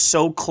 Crowe, you're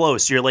so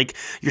close. You're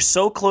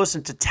so close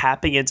into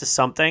tapping into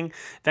something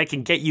that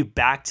can get you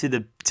back to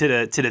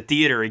the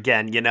theater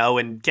again, you know,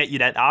 and get you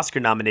that Oscar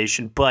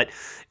nomination. But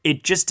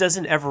it just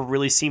doesn't ever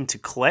really seem to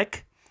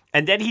click.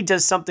 And then he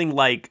does something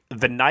like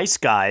The Nice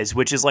Guys,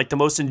 which is like the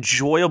most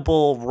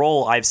enjoyable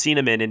role I've seen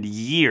him in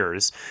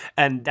years.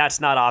 And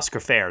that's not Oscar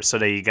fair. So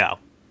there you go.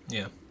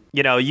 Yeah.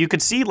 You know, you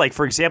could see, like,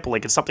 for example,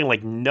 like, it's something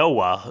like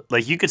Noah.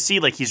 Like, you could see,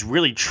 like, he's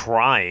really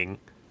trying.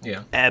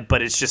 Yeah.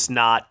 But it's just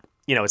not,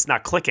 you know, it's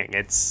not clicking.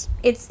 It's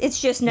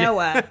just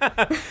Noah.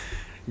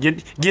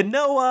 You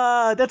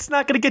know, that's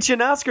not going to get you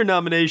an Oscar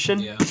nomination.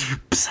 Yeah.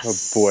 Oh,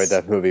 boy,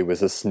 that movie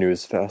was a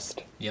snooze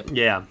fest. Yep.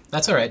 Yeah.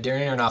 That's all right.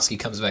 Darren Aronofsky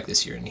comes back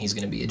this year, and he's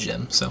going to be a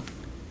gem, so.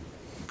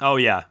 Oh,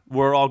 yeah.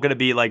 We're all going to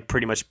be, like,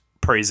 pretty much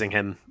praising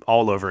him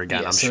all over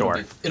again, I'm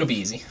sure. It'll be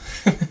easy.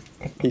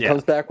 He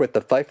comes back with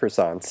the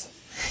Pfeiffer-sons.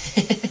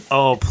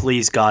 Oh,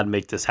 please, God,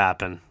 make this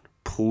happen.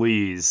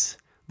 Please.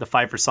 The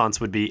Pfeiffer-sons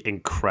would be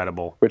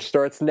incredible. Which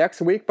starts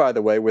next week, by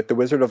the way, with The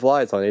Wizard of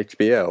Lies on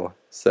HBO.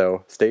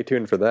 So stay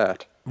tuned for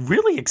that.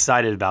 Really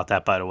excited about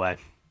that, by the way.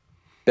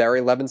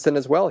 Barry Levinson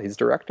as well. He's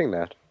directing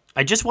that.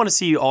 I just want to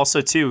see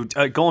also, too,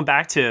 going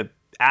back to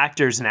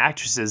actors and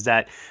actresses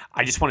that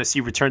I just want to see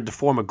return to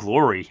form of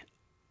glory.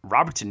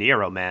 Robert De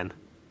Niro, man.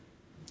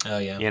 Oh,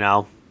 yeah. You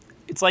know?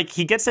 It's like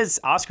he gets his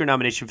Oscar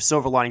nomination for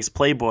Silver Linings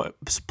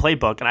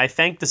Playbook, and I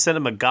thank the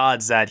cinema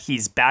gods that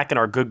he's back in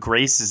our good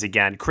graces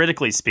again,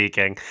 critically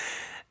speaking.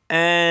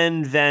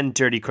 And then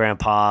Dirty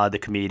Grandpa, the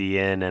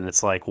comedian, and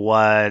it's like,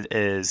 what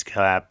is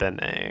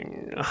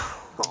happening?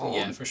 Oh,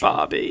 yeah, for sure.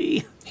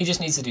 Bobby. He just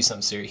needs to do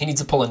something serious. He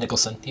needs to pull a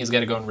Nicholson. He's got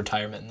to go in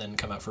retirement and then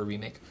come out for a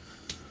remake.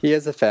 He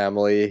has a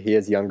family. He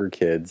has younger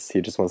kids. He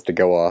just wants to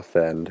go off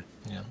and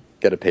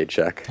get a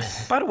paycheck.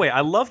 By the way,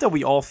 I love that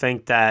we all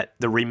think that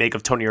the remake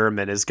of Tony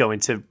Erdmann is going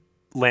to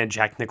land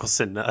Jack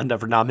Nicholson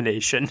another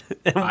nomination.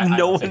 I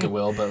don't think it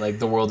will, but like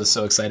the world is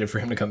so excited for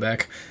him to come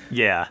back.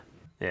 Yeah,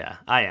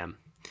 I am.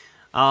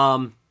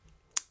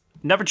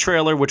 Another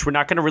trailer, which we're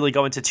not going to really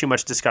go into too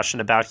much discussion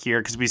about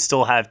here because we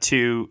still have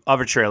 2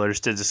 other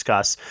trailers to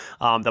discuss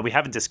that we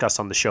haven't discussed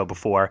on the show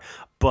before.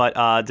 But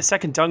the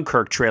second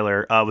Dunkirk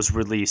trailer was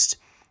released.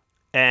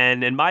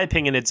 And in my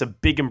opinion, it's a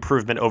big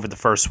improvement over the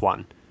first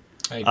one.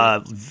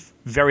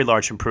 Very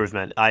large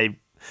improvement. I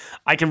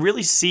can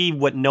really see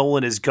what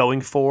Nolan is going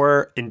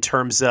for in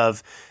terms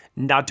of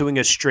not doing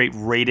a straight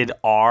rated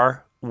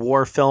R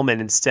war film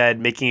and instead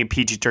making it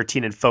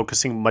PG-13 and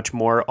focusing much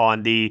more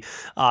on the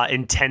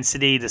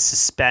intensity, the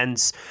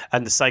suspense,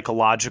 and the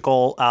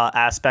psychological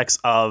aspects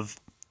of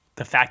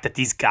the fact that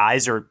these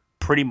guys are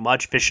pretty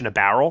much fish in a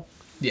barrel.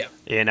 Yeah.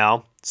 You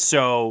know?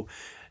 So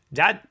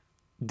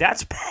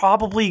that's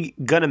probably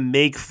going to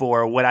make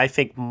for what I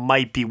think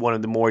might be one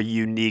of the more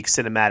unique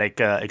cinematic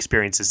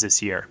experiences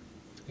this year.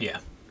 Yeah.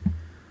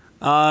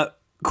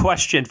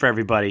 Question for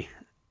everybody.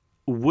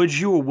 Would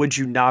you or would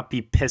you not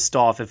be pissed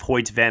off if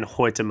Hoyt van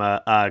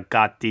Hoytema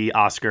got the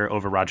Oscar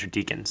over Roger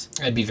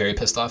Deakins? I'd be very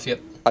pissed off, yep.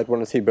 I'd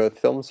want to see both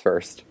films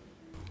first.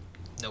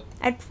 Nope.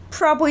 I'd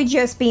probably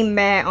just be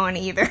meh on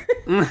either.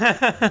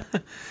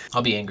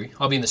 I'll be angry.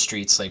 I'll be in the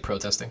streets, like,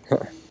 protesting.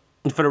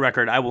 For the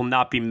record, I will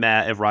not be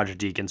mad if Roger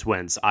Deakins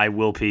wins. I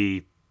will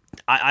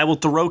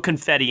throw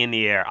confetti in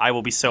the air. I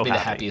will be so happy. The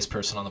happiest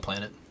person on the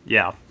planet.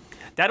 Yeah.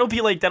 That'll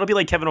be like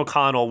Kevin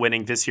O'Connell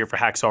winning this year for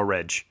Hacksaw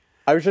Ridge.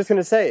 I was just going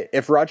to say,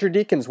 if Roger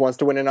Deakins wants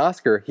to win an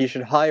Oscar, he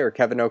should hire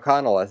Kevin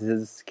O'Connell as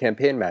his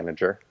campaign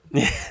manager.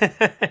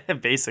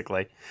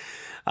 Basically.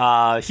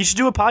 He should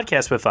do a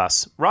podcast with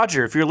us.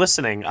 Roger, if you're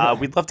listening,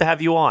 we'd love to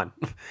have you on.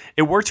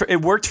 It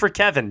worked for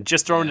Kevin,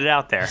 just throwing it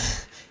out there.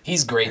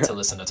 He's great to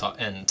listen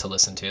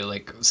to.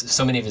 Like,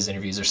 so many of his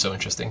interviews are so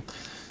interesting.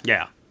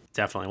 Yeah,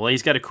 definitely. Well,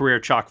 he's got a career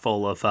chock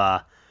full of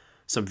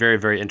some very,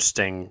 very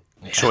interesting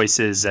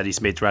choices that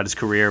he's made throughout his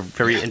career.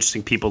 Very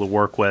interesting people to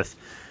work with.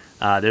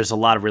 There's a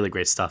lot of really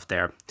great stuff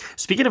there.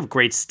 Speaking of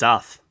great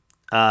stuff,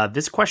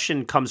 this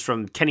question comes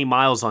from Kenny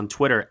Miles on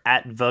Twitter,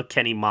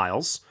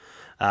 @TheKennyMiles,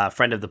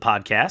 friend of the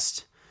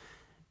podcast.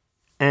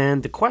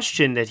 And the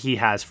question that he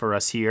has for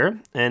us here,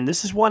 and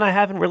this is one I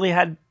haven't really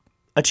had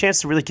a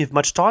chance to really give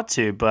much thought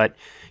to, but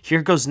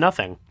here goes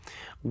nothing.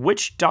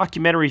 Which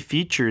documentary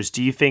features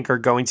do you think are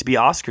going to be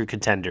Oscar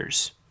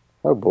contenders?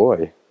 Oh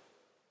boy.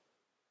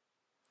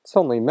 It's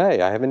only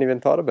May. I haven't even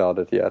thought about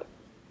it yet.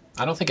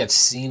 I don't think I've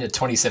seen a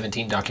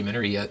 2017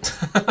 documentary yet.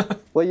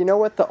 Well, you know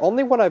what? The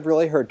only one I've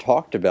really heard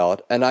talked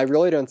about, and I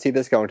really don't see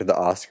this going to the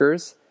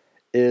Oscars,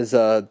 is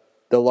the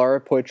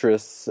Laura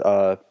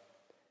Poitras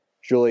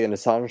Julian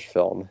Assange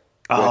film.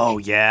 Oh,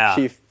 yeah.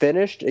 She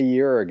finished a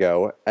year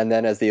ago, and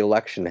then as the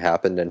election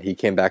happened and he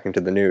came back into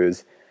the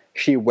news,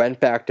 she went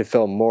back to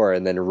film more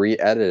and then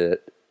re-edited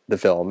the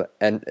film,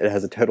 and it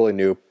has a totally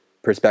new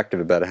perspective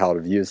about how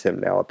to view him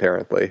now,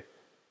 apparently.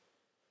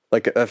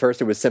 Like, at first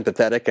it was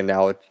sympathetic, and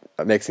now it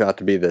makes him out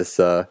to be this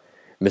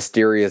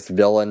mysterious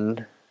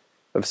villain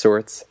of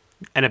sorts.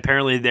 And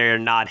apparently they're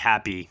not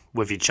happy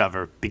with each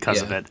other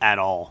because of it at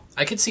all.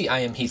 I could see I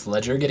Am Heath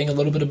Ledger getting a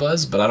little bit of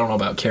buzz, but I don't know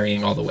about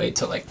carrying all the way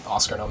to, like,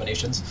 Oscar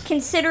nominations.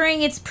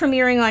 Considering it's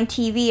premiering on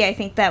TV, I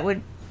think that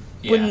wouldn't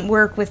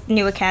work with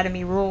new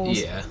Academy rules.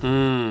 Yeah.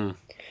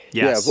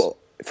 Yes. Yeah, well,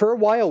 for a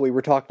while we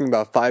were talking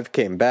about Five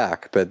Came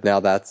Back, but now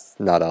that's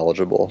not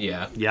eligible.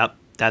 Yeah. Yep,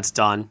 that's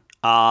done.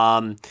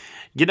 I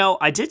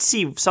did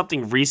see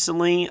something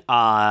recently.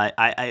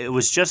 It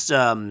was just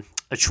a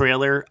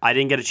trailer. I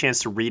didn't get a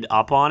chance to read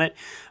up on it,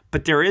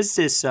 but there is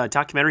this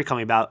documentary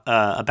coming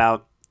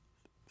about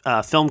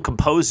film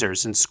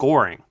composers and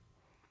scoring.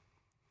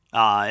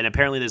 And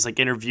apparently there's like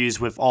interviews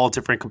with all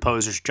different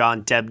composers,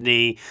 John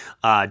Debney,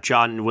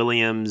 John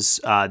Williams.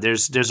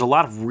 There's a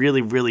lot of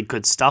really, really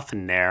good stuff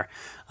in there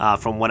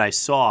from what I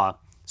saw.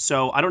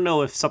 So I don't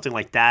know if something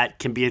like that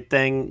can be a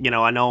thing.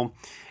 I know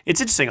it's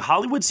interesting.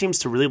 Hollywood seems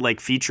to really like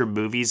feature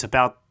movies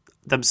about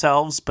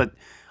themselves, but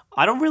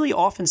I don't really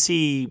often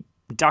see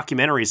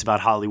documentaries about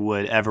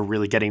Hollywood ever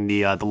really getting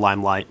the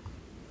limelight.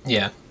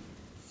 Yeah,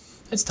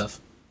 it's tough.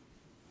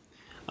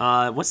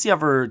 What's the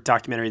other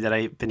documentary that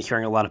I've been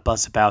hearing a lot of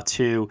buzz about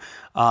too?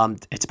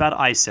 It's about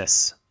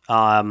ISIS.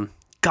 God,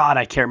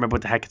 I can't remember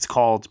what the heck it's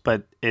called,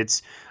 but I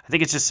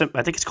think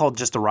it's called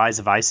just The Rise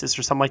of ISIS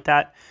or something like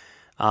that.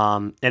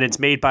 And it's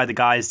made by the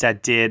guys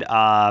that did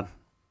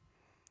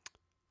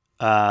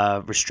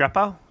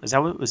Restrepo. Is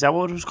that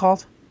what it was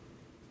called?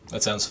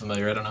 That sounds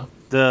familiar. I don't know.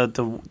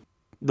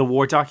 The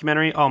war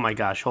documentary. Oh my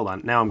gosh! Hold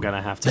on. Now I'm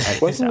gonna have to.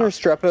 Wasn't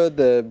Restrepo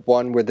the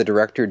one where the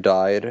director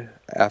died?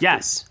 After?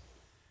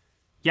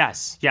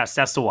 Yes,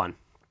 that's the one.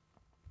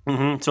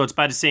 Mm-hmm. So it's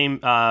by the same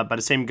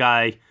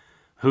guy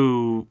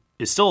who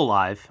is still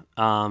alive.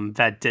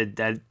 That did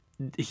that.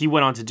 He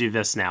went on to do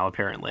this now,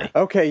 apparently.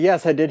 Okay,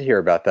 yes, I did hear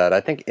about that. I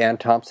think Ann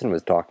Thompson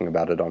was talking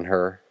about it on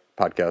her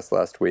podcast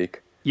last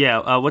week.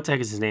 Yeah, what the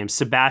heck is his name?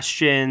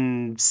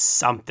 Sebastian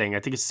something.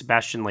 I think it's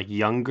Sebastian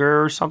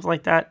Younger or something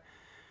like that.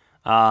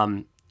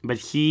 But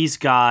he's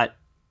got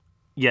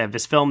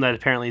this film that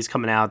apparently is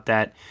coming out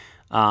that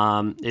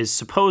is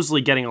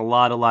supposedly getting a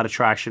lot of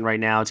traction right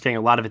now. It's getting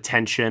a lot of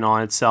attention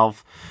on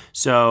itself.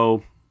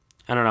 So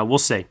I don't know. We'll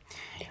see.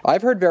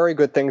 I've heard very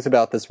good things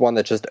about this one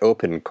that just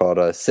opened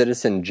called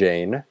Citizen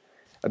Jane,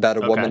 about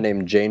a woman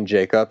named Jane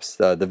Jacobs,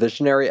 the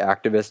visionary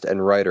activist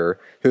and writer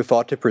who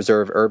fought to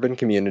preserve urban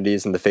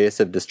communities in the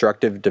face of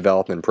destructive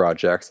development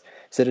projects.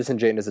 Citizen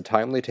Jane is a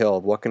timely tale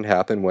of what can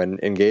happen when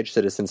engaged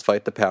citizens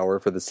fight the power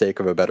for the sake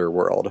of a better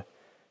world.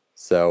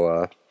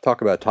 So,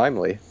 talk about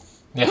timely.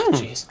 Yeah,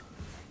 jeez.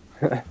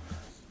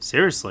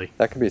 Seriously.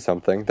 That could be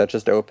something. That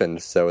just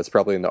opened, so it's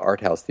probably in the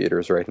art house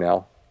theaters right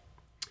now.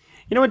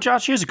 You know what,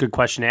 Josh? Here's a good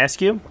question to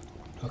ask you.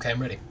 Okay,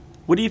 I'm ready.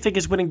 What do you think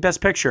is winning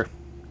Best Picture?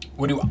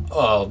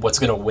 What's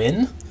gonna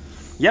win?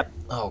 Yep.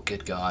 Oh,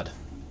 good God.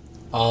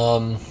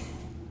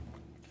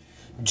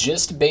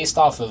 Just based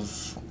off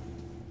of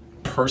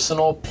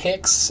personal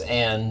picks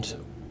and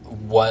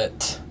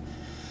what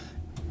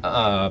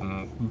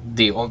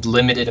the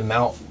limited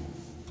amount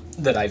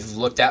that I've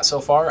looked at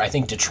so far, I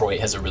think Detroit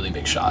has a really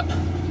big shot.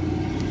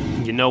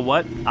 You know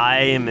what?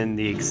 I am in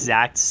the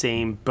exact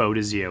same boat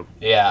as you.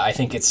 Yeah, I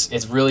think it's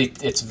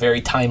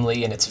very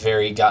timely, and it's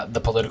very got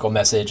the political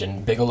message,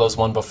 and Bigelow's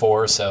won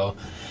before, so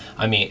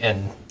I mean,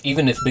 and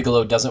even if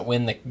Bigelow doesn't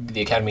win,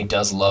 the Academy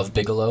does love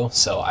Bigelow,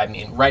 so I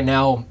mean, right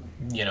now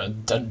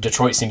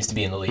Detroit seems to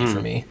be in the lead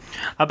for me.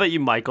 How about you,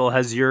 Michael?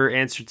 Has your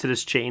answer to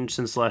this changed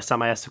since the last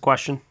time I asked the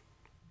question?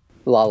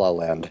 La La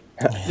Land.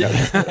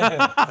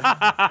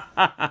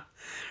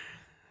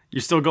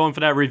 You're still going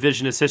for that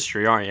revisionist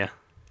history, aren't you?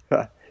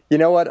 You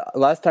know what?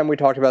 Last time we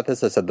talked about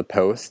this, I said The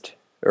Post,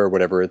 or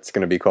whatever it's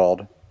going to be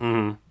called.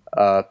 Mm-hmm.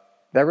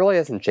 That really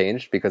hasn't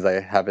changed because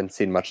I haven't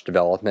seen much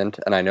development,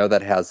 and I know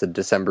that has a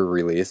December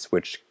release,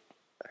 which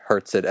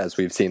hurts it as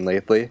we've seen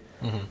lately.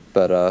 Mm-hmm.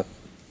 But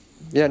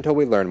yeah, until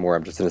we learn more,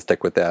 I'm just going to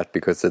stick with that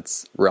because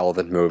it's a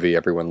relevant movie.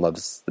 Everyone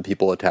loves the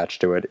people attached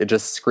to it. It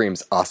just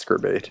screams Oscar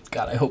bait.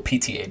 God, I hope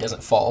PTA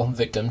doesn't fall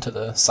victim to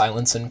the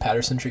Silence and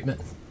Patterson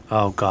treatment.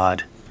 Oh,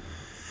 God.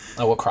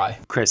 I will cry.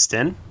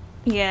 Kristen?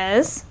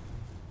 Yes?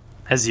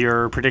 Has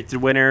your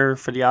predicted winner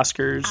for the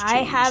Oscars changed I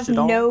have at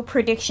all? no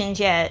predictions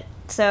yet,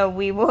 so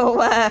we will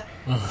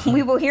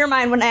hear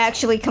mine when I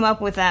actually come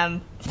up with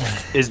them.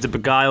 Is The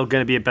Beguile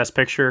going to be a Best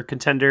Picture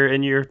contender,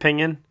 in your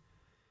opinion?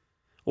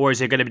 Or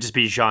is it going to just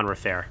be genre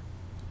fair?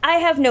 I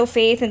have no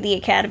faith in the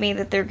Academy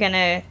that they're going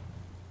to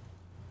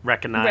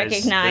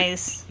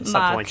recognize something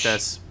much. like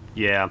this.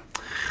 Yeah.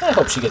 I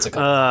hope she gets a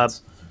couple.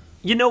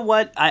 You know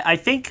what? I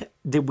think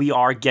that we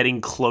are getting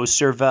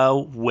closer,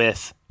 though,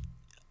 with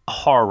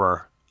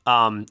horror.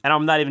 And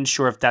I'm not even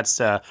sure if that's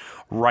the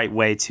right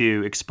way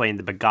to explain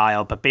The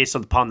Beguile, but based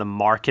upon the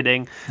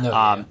marketing,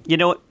 you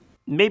know what?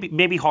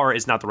 Maybe horror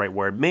is not the right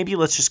word. Maybe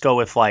let's just go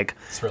with, like...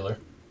 thriller.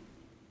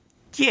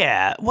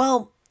 Yeah,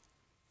 well...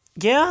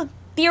 Yeah.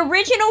 The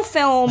original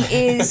film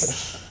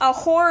is a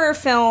horror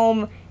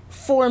film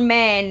for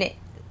men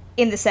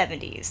in the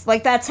 70s.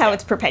 Like, that's how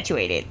it's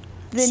perpetuated.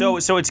 So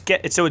it's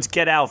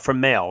Get Out for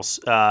males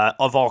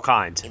of all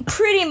kinds.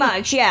 Pretty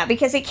much, yeah,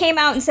 because it came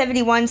out in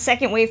 71.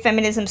 Second wave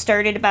feminism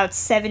started about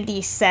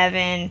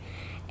 77,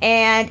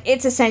 and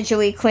it's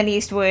essentially Clint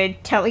Eastwood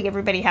telling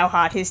everybody how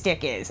hot his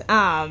dick is.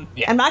 I'm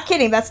not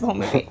kidding. That's the whole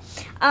movie.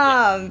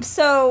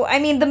 So I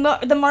mean,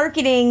 the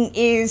marketing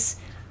is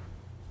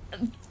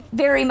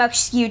very much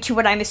skewed to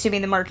what I'm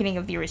assuming the marketing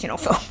of the original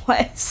film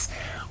was.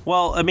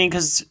 Well, I mean,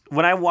 because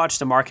when I watch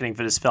the marketing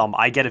for this film,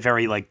 I get a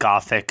very like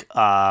gothic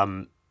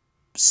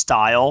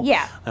style.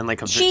 Yeah, and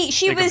like she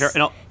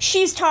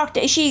talked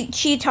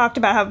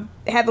about how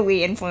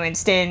heavily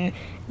influenced in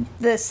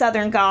the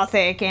Southern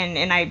Gothic,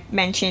 and I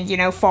mentioned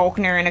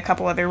Faulkner and a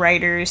couple other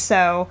writers.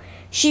 So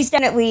she's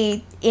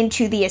definitely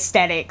into the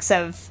aesthetics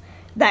of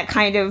that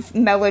kind of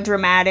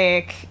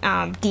melodramatic,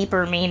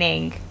 deeper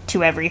meaning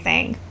to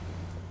everything.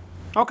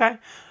 Okay.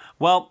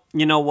 Well,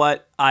 you know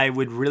what? I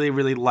would really,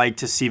 really like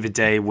to see the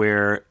day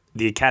where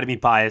the Academy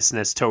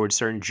biasness towards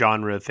certain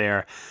genre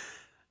affair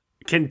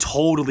can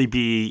totally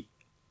be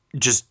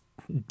just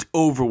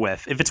over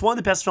with. If it's one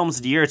of the best films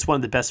of the year, it's one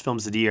of the best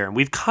films of the year. And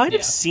we've kind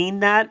of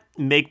seen that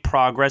make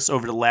progress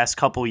over the last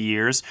couple of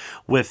years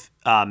with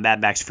Mad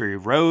Max Fury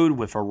Road,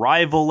 with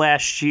Arrival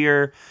last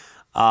year.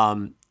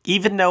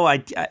 Even though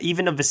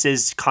this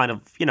is kind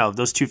of,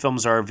 those two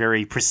films are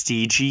very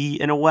prestige-y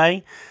in a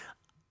way,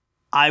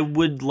 I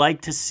would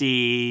like to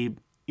see,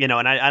 and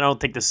I don't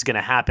think this is going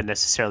to happen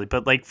necessarily,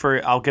 but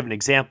I'll give an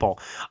example.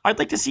 I'd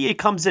like to see It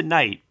Comes at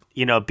Night,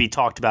 be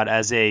talked about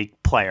as a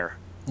player.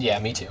 Yeah,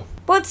 me too.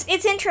 Well,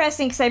 it's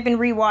interesting because I've been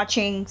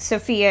rewatching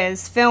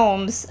Sophia's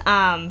films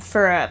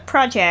for a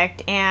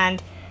project,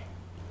 and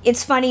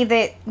it's funny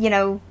that,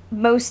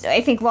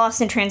 I think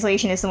Lost in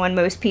Translation is the one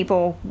most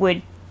people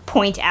would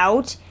point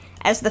out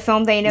as the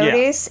film they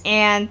notice,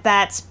 and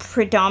that's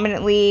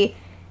predominantly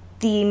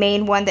the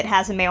main one that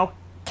has a male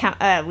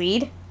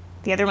lead.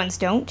 The other ones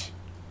don't.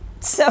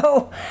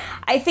 So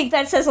I think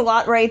that says a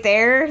lot right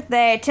there,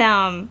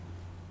 that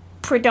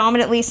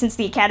predominantly, since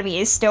the Academy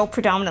is still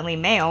predominantly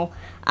male,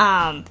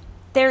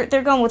 they're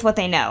going with what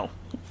they know.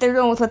 They're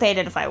going with what they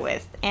identify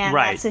with, and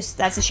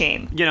that's a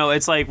shame.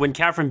 It's like when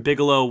Catherine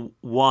Bigelow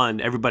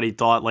won, everybody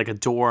thought like a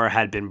door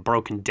had been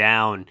broken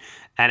down,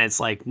 and it's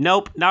like,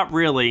 nope, not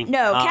really.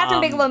 No, Catherine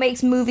Bigelow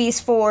makes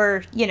movies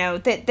for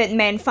that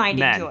men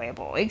find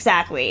enjoyable.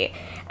 Exactly.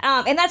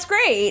 And that's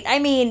great. I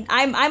mean,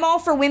 I'm all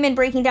for women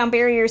breaking down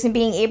barriers and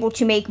being able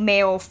to make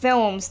male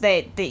films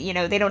that they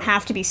don't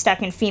have to be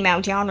stuck in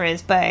female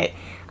genres. But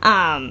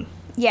I'm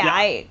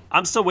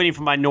still waiting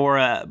for my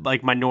Nora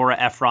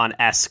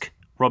Ephron-esque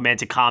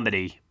romantic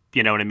comedy.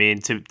 You know what I mean?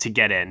 To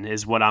get in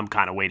is what I'm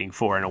kind of waiting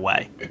for in a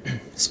way.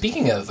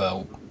 Speaking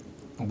of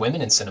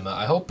women in cinema,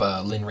 I hope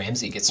Lynn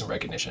Ramsey gets some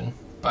recognition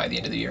by the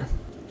end of the year.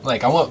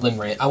 Like I want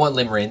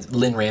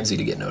Lynn Ramsey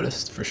to get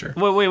noticed for sure.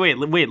 Wait!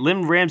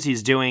 Lynn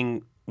Ramsey's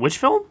doing. Which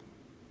film?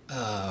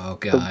 Oh,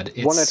 God.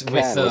 It's one at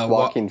Cannes with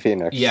Joaquin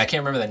Phoenix. Yeah, I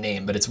can't remember the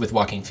name, but it's with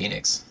Joaquin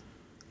Phoenix.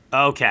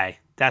 Okay,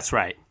 that's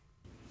right.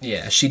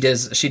 Yeah, she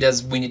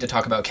does We Need to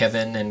Talk About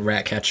Kevin and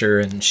Ratcatcher,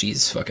 and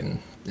she's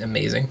fucking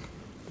amazing.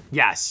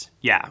 Yes,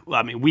 yeah. Well,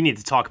 I mean, We Need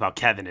to Talk About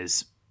Kevin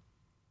is...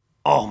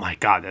 Oh, my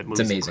God, that movie's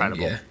amazing,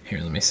 incredible. Yeah. Here,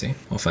 let me see.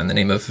 I'll find the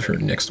name of her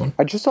next one.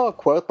 I just saw a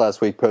quote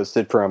last week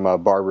posted from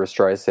Barbara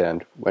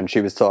Streisand when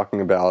she was talking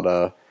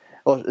about...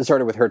 it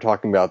started with her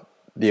talking about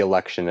the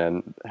election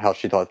and how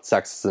she thought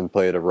sexism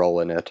played a role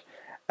in it.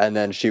 And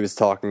then she was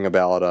talking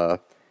about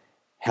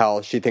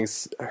how she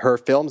thinks her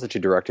films that she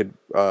directed,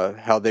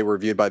 how they were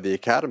viewed by the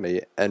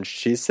Academy, and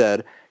she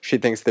said she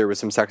thinks there was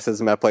some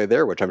sexism at play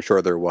there, which I'm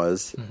sure there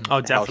was.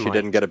 Oh, definitely. How she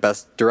didn't get a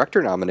Best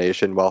Director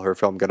nomination while her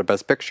film got a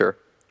Best Picture.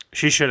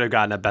 She should have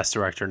gotten a Best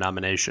Director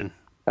nomination.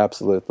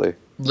 Absolutely.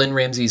 Lynn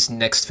Ramsey's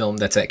next film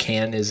that's at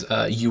Cannes is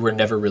You Were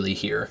Never Really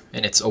Here,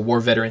 and it's a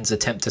war veteran's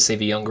attempt to save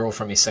a young girl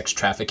from a sex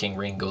trafficking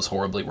ring goes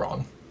horribly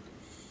wrong.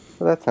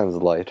 Well, that sounds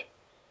light.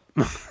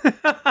 It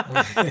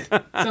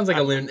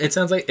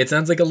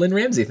sounds like a Lynn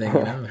Ramsey thing.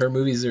 You know? Her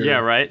movies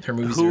are right. Her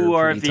movies who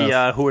are are pretty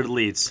tough. Who are the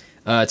leads?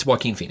 It's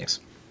Joaquin Phoenix.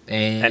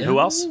 And who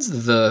else?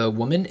 The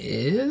woman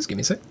is. Give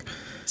me a sec.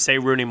 Say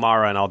Rooney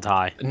Mara and I'll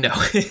die. No,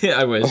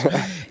 I wish.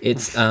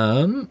 It's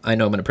I know I'm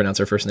going to pronounce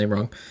her first name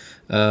wrong,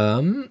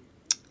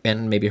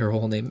 and maybe her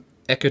whole name,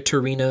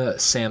 Ekaterina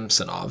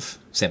Samsonov.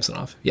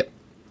 Yep.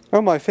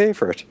 Oh, my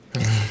favorite.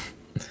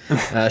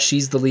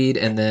 She's the lead,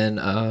 and then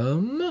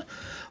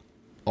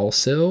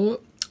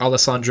also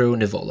Alessandro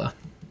Nivola.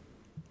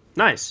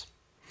 Nice.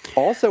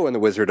 Also in The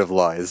Wizard of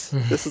Lies.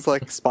 This is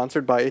like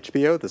sponsored by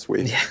HBO this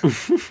week. Yeah.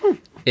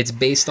 It's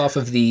based off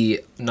of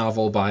the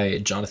novel by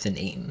Jonathan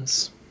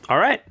Ames. All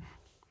right.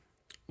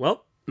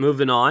 Well,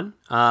 moving on.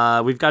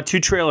 We've got 2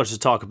 trailers to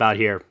talk about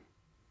here.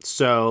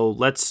 So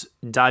let's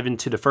dive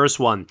into the first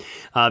one.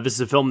 This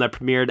is a film that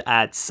premiered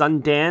at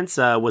Sundance,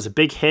 was a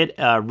big hit,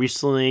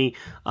 recently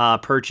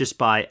purchased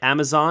by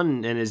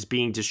Amazon and is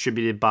being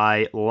distributed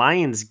by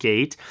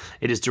Lionsgate.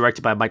 It is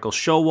directed by Michael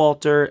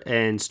Showalter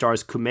and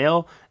stars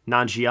Kumail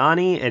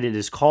Nanjiani, and it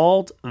is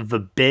called The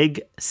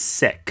Big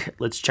Sick.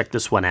 Let's check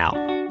this one out.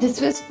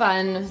 This was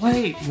fun.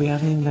 Wait, we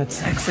haven't even had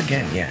sex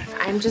again yet.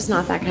 I'm just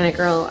not that kind of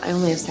girl. I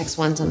only have sex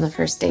once on the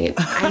first date.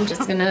 I'm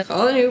just gonna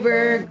call an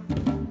Uber.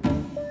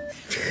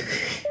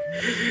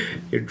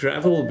 Your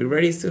driver will be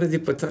ready as soon as he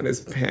puts on his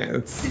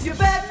pants. If you're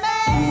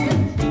Batman,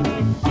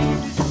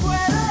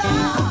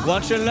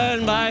 Watch and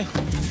learn, bye.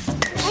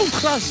 Oh,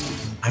 crust.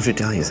 I have to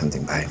tell you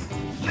something, babe.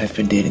 I've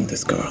been dating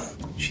this girl.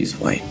 She's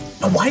white.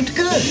 a white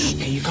girl.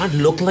 Hey, you can't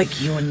look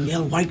like you and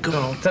yell white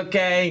girl. It's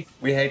okay.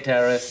 We hate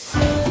terrorists.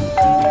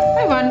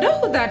 I wonder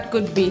who that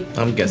could be.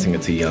 I'm guessing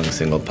it's a young,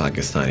 single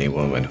Pakistani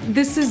woman.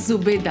 This is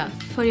Zubeda.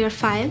 For your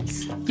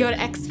files, your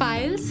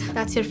X-Files,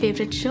 that's your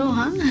favorite show,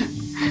 huh?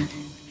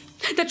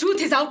 The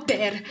truth is out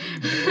there.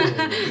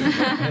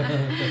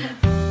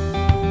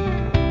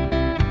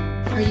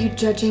 Are you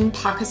judging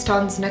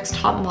Pakistan's next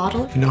top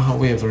model? You know how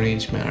we have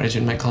arranged marriage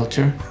in my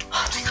culture?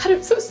 Oh my god,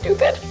 I'm so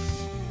stupid.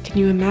 Can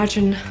you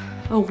imagine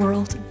a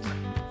world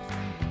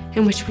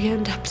in which we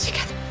end up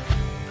together?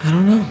 I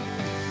don't know.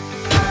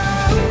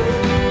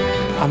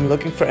 I'm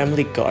looking for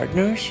Emily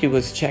Gardner. She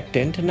was checked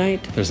in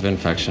tonight. There's an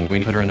infection.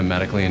 We put her in a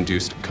medically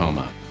induced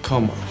coma.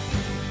 Coma.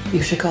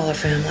 You should call her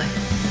family.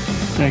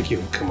 Thank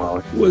you,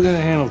 Kamala. We're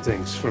gonna handle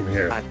things from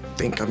here. I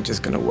think I'm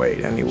just gonna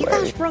wait anyway. You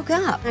guys broke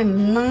up.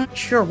 I'm not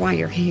sure why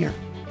you're here.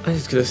 I'm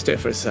just gonna stay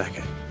for a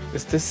second.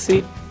 Is this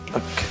seat?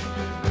 Okay.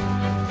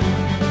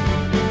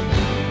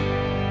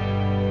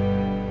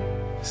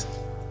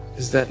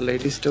 Is that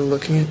lady still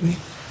looking at me?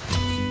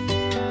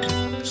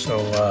 So,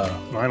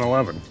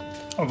 9/11.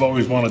 I've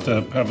always wanted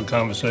to have a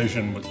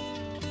conversation with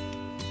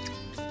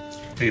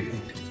people.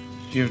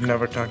 You've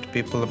never talked to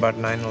people about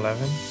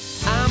 9/11?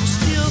 I'm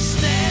still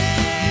standing.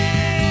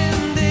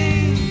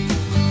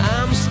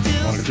 I'm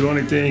still. Want to do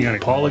anything? You got any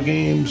Paula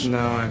games? No,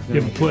 I've You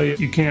never. ever play?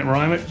 You can't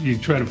rhyme it. You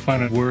try to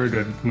find a word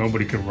that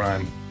nobody can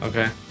rhyme.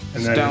 Okay.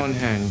 And then-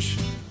 Stonehenge.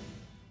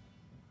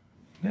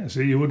 Yeah,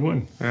 see, you would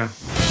win. Yeah.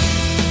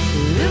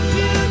 If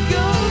you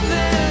go,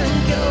 then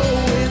go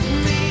with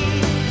me.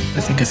 I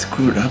think I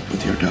screwed up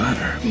with your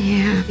daughter.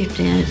 Yeah, you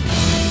did.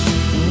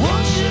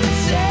 Won't you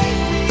take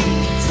me?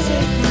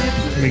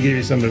 Let me give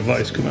you some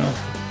advice, Kamal.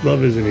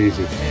 Love isn't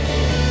easy.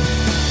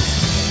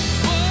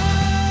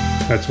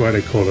 That's why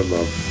they call it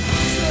love.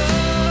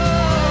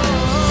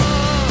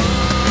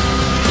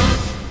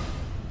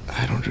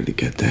 I don't really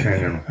get that. I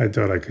know. I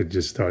thought I could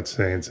just start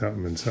saying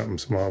something and something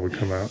smart would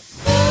come out.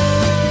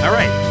 All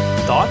right.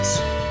 Thoughts?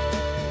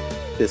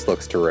 This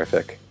looks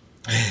terrific.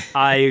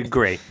 I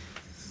agree.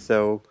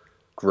 So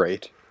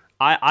great.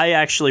 I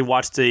actually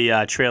watched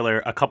the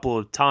trailer a couple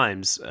of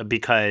times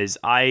because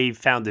I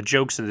found the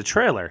jokes in the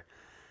trailer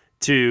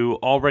to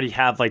already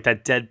have like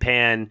that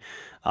deadpan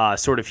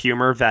sort of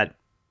humor that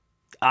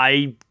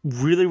I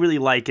really, really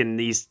like in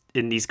these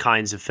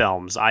kinds of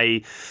films.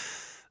 I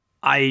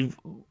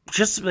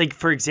just like,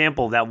 for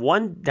example, that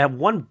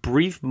one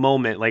brief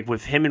moment like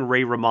with him and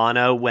Ray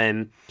Romano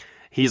when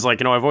he's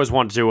like, I've always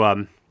wanted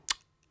to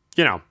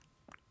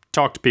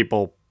talk to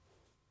people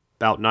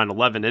about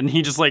 9/11, and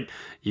he just like,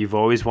 you've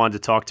always wanted to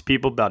talk to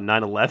people about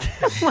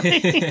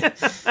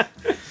 9/11.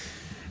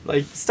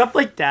 Like stuff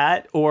like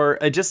that, or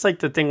just like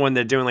the thing when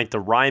they're doing like the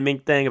rhyming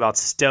thing about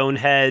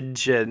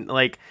Stonehenge, and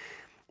like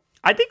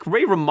I think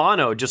Ray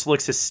Romano just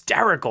looks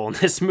hysterical in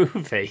this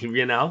movie,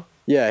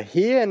 Yeah,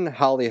 he and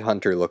Holly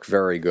Hunter look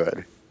very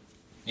good.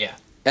 Yeah.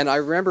 And I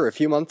remember a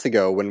few months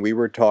ago when we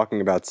were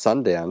talking about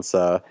Sundance,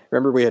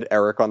 remember we had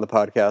Eric on the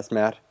podcast,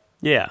 Matt?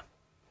 Yeah.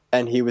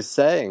 And he was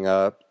saying,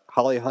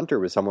 Holly Hunter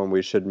was someone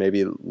we should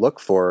maybe look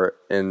for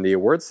in the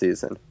awards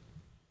season.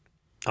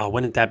 Oh,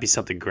 wouldn't that be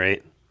something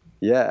great?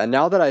 Yeah, and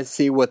now that I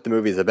see what the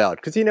movie's about,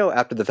 because,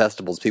 after the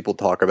festivals, people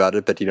talk about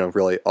it, but you don't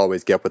really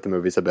always get what the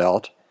movie's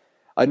about.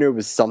 I knew it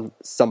was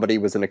somebody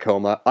was in a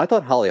coma. I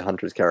thought Holly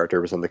Hunter's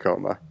character was in the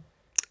coma.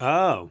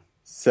 Oh.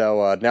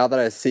 So now that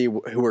I see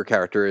who her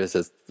character is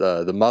as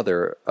the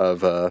mother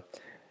of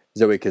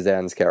Zoe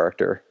Kazan's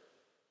character.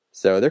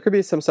 So there could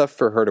be some stuff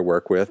for her to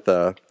work with.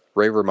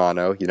 Ray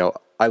Romano,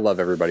 I love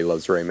Everybody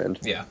Loves Raymond.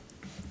 Yeah.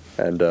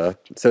 And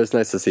so it's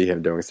nice to see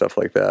him doing stuff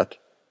like that.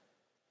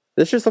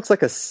 This just looks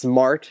like a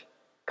smart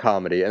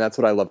comedy, and that's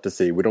what I love to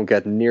see. We don't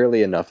get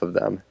nearly enough of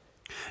them.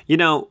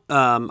 A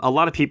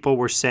lot of people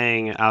were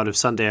saying out of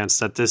Sundance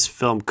that this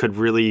film could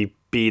really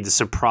be the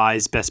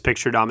surprise Best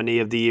Picture nominee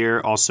of the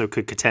year, also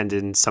could contend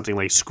in something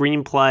like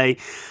screenplay.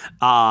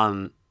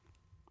 I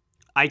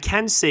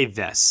can say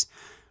this.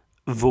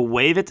 The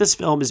way that this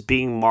film is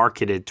being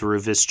marketed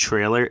through this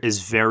trailer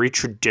is very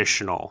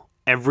traditional.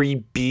 Every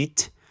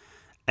beat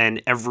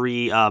and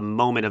every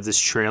moment of this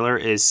trailer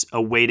is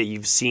a way that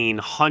you've seen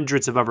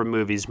hundreds of other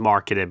movies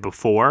marketed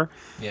before.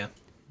 Yeah.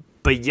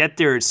 But yet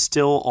there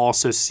still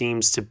also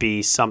seems to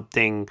be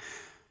something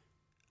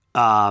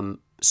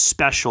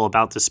special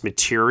about this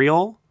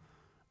material.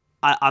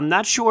 I'm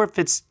not sure if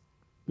it's...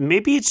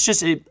 Maybe it's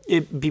just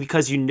it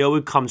because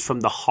it comes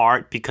from the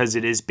heart, because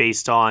it is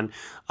based on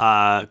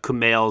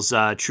Kumail's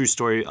true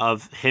story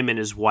of him and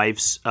his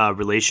wife's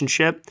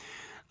relationship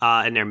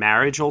and their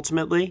marriage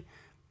ultimately.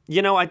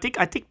 I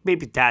think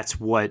maybe that's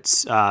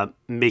what's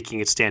making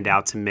it stand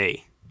out to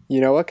me.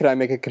 You know what? Could I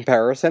make a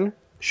comparison?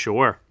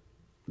 Sure.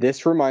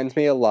 This reminds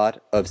me a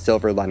lot of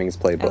Silver Linings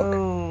Playbook.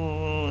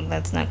 Oh,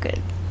 that's not good.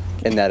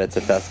 In that it's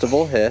a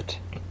festival hit.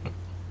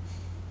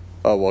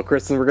 Oh, well,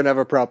 Kristen, we're going to have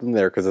a problem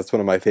there because it's one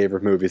of my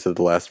favorite movies of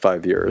the last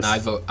 5 years.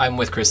 I'm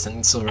with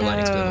Kristen. Silver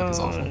Linings Playbook is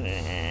awful.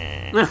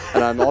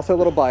 And I'm also a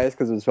little biased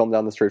because it was filmed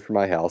down the street from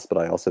my house, but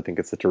I also think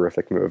it's a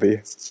terrific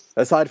movie.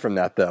 Aside from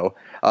that, though,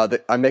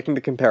 I'm making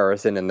the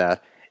comparison in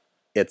that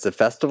it's a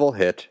festival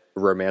hit,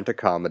 romantic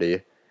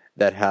comedy,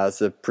 that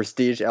has a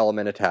prestige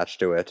element attached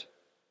to it,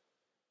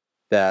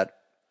 that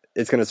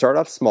it's going to start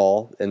off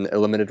small in a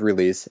limited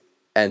release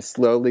and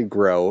slowly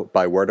grow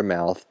by word of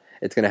mouth.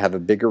 It's going to have a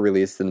bigger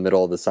release in the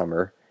middle of the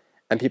summer.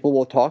 And people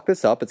will talk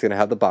this up. It's going to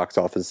have the box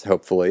office,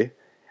 hopefully.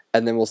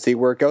 And then we'll see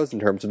where it goes in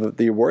terms of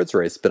the awards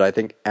race. But I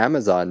think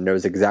Amazon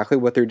knows exactly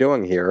what they're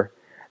doing here.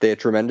 They had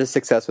tremendous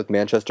success with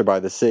Manchester by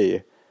the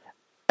Sea.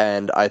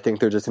 And I think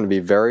they're just going to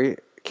be very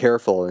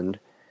careful in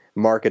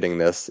marketing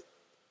this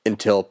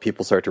until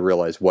people start to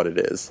realize what it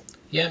is.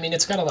 Yeah,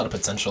 it's got a lot of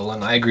potential.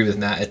 And I agree with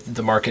Matt.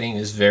 The marketing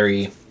is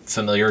very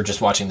familiar.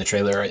 Just watching the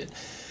trailer,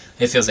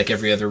 it feels like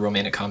every other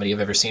romantic comedy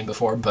I've ever seen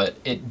before, but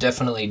it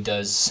definitely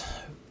does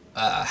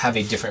have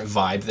a different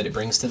vibe that it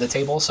brings to the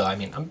table. So,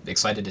 I'm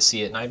excited to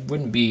see it, and I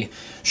wouldn't be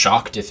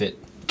shocked if it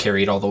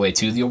carried all the way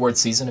to the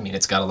awards season.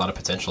 It's got a lot of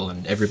potential,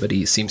 and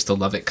everybody seems to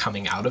love it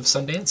coming out of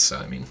Sundance.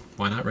 So,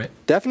 why not, right?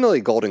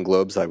 Definitely Golden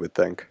Globes, I would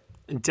think.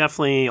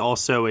 Definitely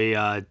also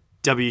a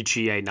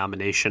WGA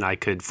nomination I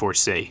could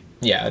foresee.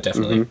 Yeah,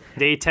 definitely. Mm-hmm.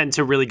 They tend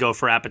to really go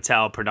for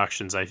Apatow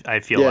Productions, I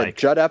feel like.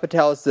 Judd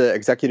Apatow is the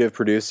executive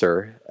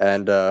producer,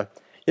 and,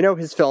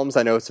 his films,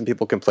 I know some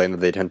people complain that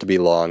they tend to be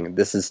long.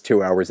 This is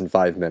 2 hours and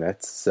 5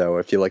 minutes, so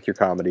if you like your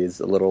comedies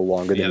a little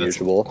longer than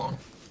usual,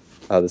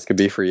 this could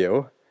be for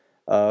you.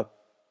 But,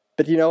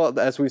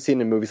 as we've seen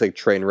in movies like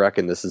Trainwreck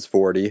and This Is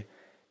 40,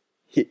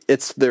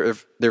 they're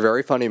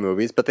very funny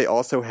movies, but they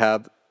also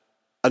have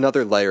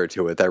another layer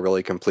to it that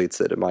really completes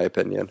it, in my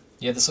opinion.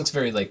 Yeah, this looks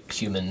very,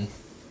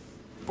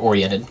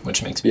 human-oriented,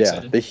 which makes me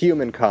excited. Yeah, the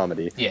human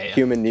comedy. Yeah.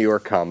 Human New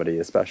York comedy,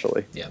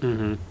 especially. Yeah.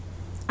 Mm-hmm.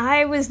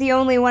 I was the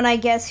only one, I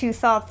guess, who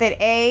thought that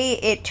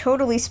it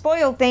totally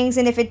spoiled things,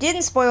 and if it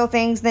didn't spoil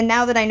things, then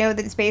now that I know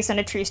that it's based on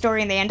a true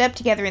story and they end up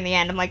together in the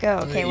end, I'm like, oh,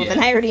 okay, well, then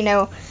I already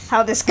know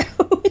how this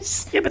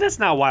goes. Yeah, but that's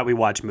not why we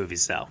watch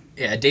movies, though.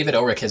 Yeah, David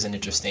Ulrich has an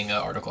interesting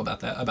article about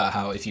that, about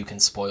how if you can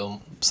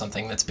spoil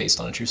something that's based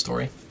on a true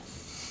story.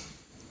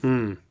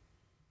 I'm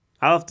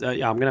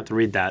gonna have to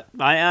read that.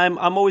 I'm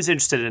always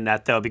interested in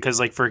that though,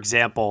 because for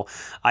example,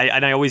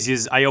 I always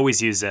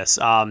use this.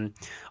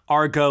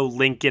 Argo,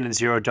 Lincoln, and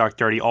Zero Dark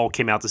 30 all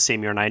came out the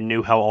same year, and I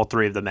knew how all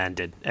three of them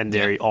ended, and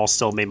they all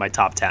still made my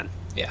top 10.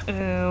 Yeah.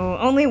 Ooh,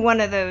 only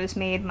one of those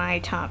made my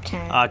top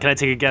 10. Can I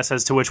take a guess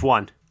as to which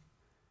one?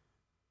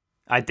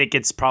 I think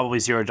it's probably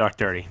Zero Dark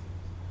 30.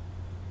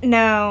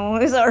 No,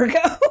 it was Argo.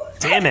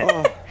 Damn it.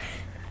 Oh,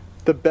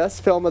 the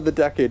best film of the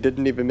decade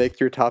didn't even make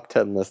your top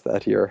 10 list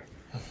that year.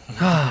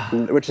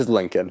 Which is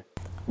Lincoln.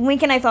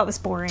 Lincoln I thought was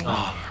boring.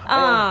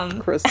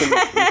 Kristen,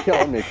 you're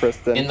killing me,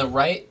 Kristen. In the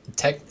right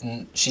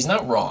she's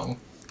not wrong.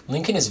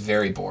 Lincoln is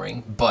very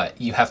boring, but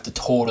you have to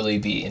totally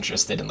be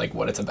interested in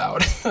what it's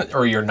about,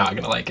 or you're not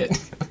gonna like it.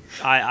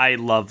 I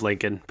love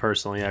Lincoln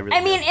personally.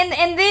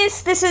 And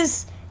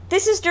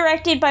this is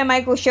directed by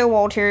Michael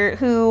Showalter,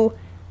 who,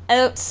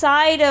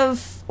 outside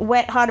of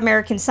Wet Hot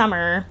American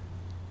Summer,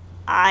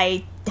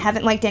 I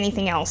haven't liked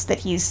anything else that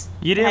he's.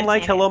 You didn't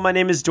like Hello, My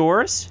Name Is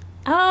Doris?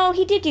 Oh,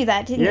 he did do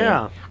that, didn't he?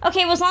 Yeah.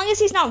 Okay, well, as long as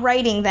he's not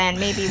writing, then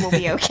maybe we'll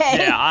be okay.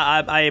 Yeah,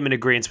 I am in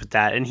agreement with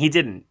that, and he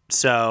didn't,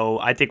 so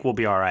I think we'll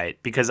be all right,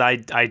 because I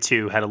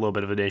too had a little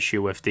bit of an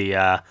issue with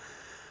the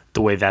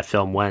way that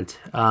film went.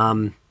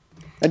 And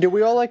do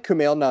we all like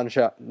Kumail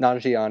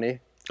Nanjiani?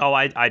 Oh,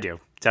 I do,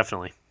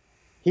 definitely.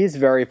 He's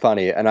very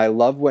funny, and I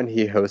love when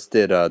he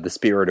hosted the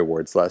Spirit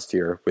Awards last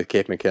year with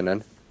Kate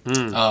McKinnon.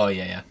 Oh,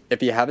 yeah.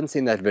 If you haven't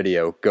seen that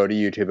video, go to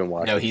YouTube and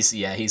watch it. No, he's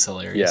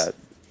hilarious. Yeah.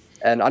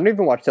 And I don't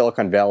even watch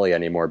Silicon Valley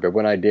anymore, but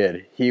when I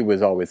did, he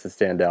was always the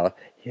standout.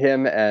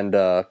 Him and,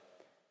 the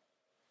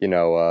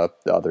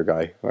other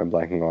guy who I'm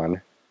blanking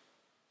on.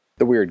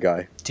 The weird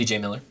guy. TJ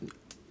Miller.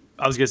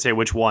 I was going to say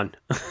which one.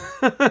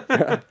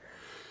 But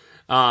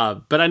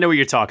I know what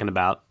you're talking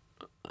about.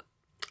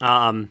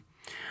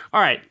 All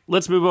right,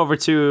 let's move over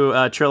to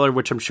a trailer,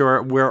 which I'm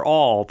sure we're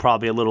all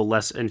probably a little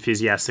less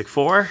enthusiastic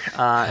for.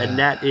 And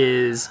that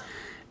is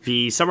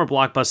the summer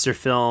blockbuster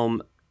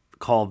film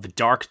called The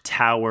Dark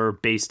Tower,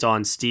 based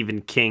on Stephen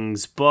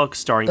King's book,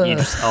 starring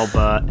Idris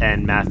Elba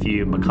and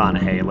Matthew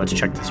McConaughey. Let's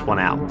check this one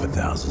out. For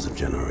thousands of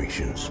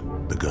generations,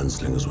 the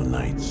gunslingers were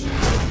knights,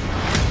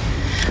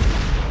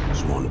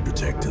 sworn to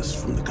protect us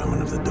from the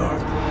coming of the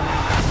dark.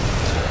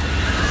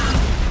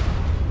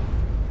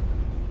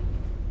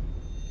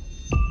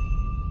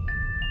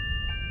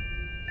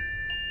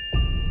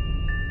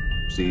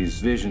 These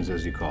visions,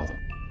 as you call them.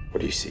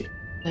 What do you see?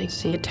 I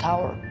see a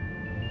tower,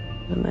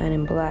 the man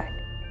in black,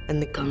 and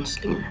the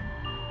gunslinger.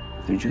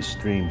 They're just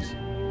dreams.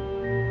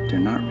 They're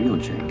not real,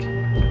 Jake.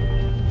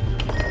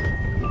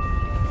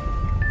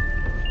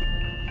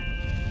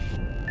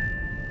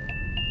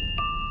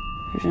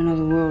 There's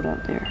another world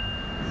out there.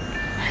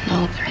 I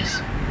know there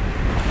is.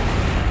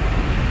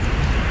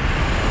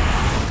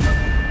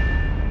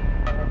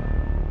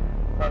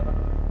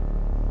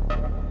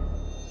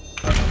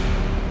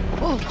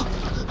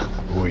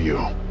 Who are you?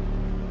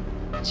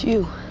 It's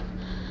you.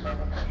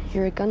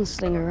 You're a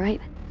gunslinger,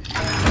 right?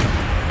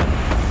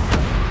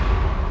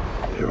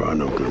 There are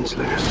no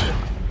gunslingers.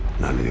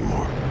 Not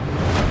anymore.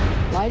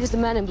 Why does the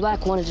man in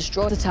black want to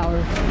destroy the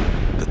tower?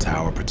 The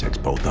tower protects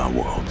both our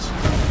worlds.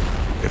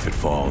 If it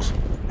falls,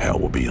 hell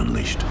will be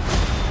unleashed.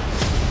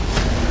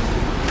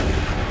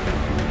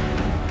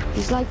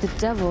 He's like the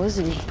devil,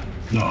 isn't he?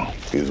 No,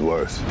 he's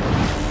worse.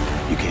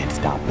 You can't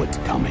stop what's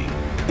coming.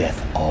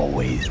 Death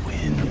always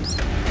wins.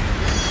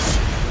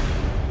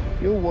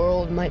 Your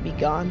world might be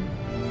gone,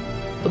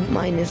 but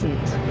mine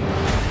isn't.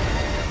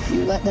 If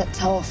you let that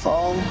tower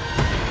fall,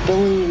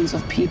 billions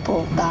of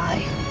people die.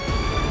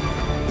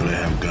 Do they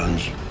have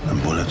guns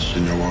and bullets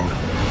in your world?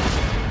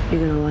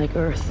 You're gonna like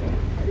Earth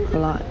a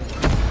lot.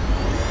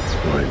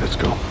 All right, let's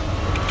go.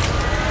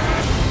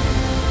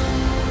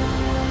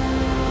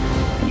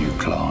 You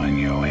clawing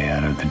your way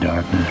out of the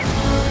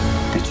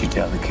darkness? Did you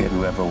tell the kid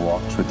whoever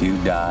walks with you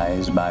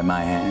dies by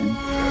my hand?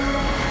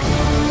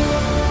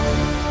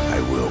 I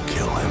will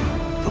kill him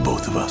for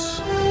both of us.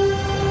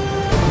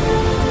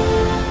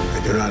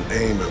 I do not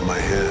aim at my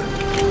hand.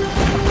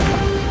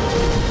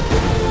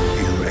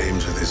 He who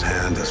aims with his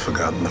hand has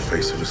forgotten the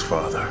face of his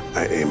father.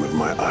 I aim with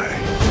my eye.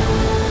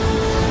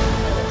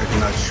 I do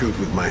not shoot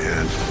with my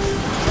hand.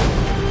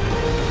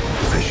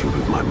 I shoot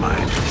with my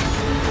mind.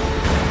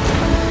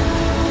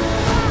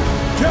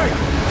 Jake!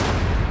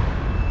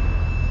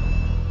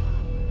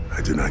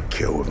 I do not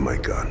kill with my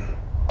gun.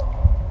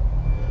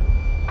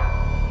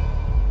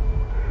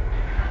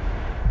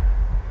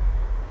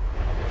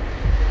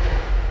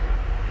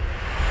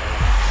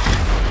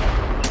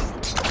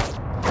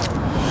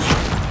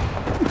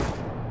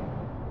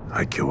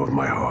 I kill with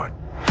my heart.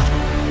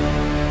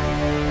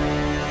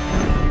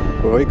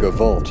 Boy, go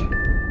Vault.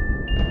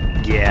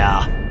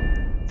 Yeah.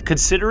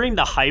 Considering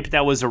the hype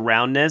that was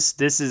around this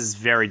is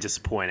very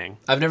disappointing.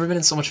 I've never been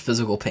in so much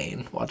physical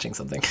pain watching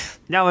something.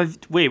 Now,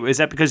 wait, is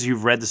that because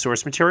you've read the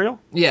source material?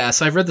 Yeah,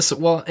 so I've read this.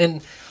 Well,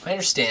 and I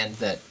understand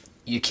that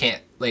you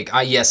can't,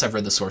 yes, I've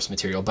read the source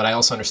material, but I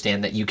also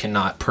understand that you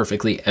cannot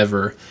perfectly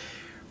ever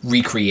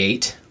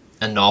recreate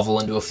a novel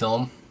into a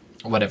film,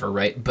 whatever,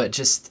 right? But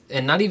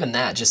and not even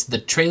that, just the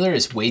trailer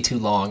is way too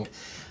long.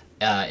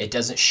 It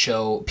doesn't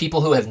show,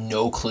 people who have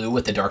no clue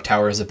what The Dark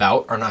Tower is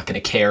about are not going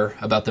to care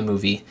about the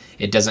movie.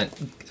 It doesn't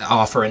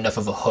offer enough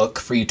of a hook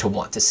for you to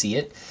want to see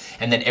it.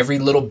 And then every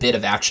little bit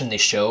of action they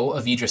show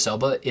of Idris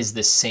Elba is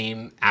the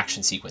same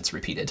action sequence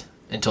repeated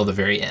until the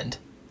very end.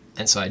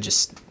 And so I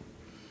just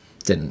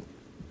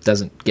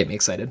doesn't get me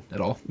excited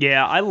at all.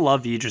 Yeah, I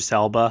love Idris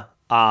Elba.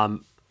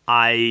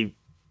 I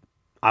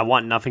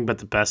want nothing but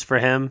the best for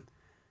him.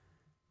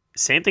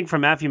 Same thing for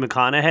Matthew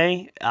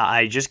McConaughey.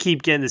 I just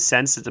keep getting the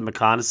sense that the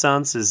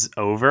McConaissance is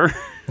over,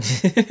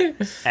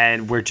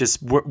 and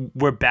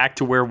we're back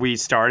to where we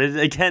started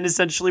again,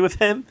 essentially, with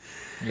him.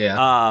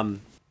 Yeah.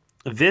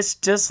 This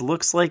just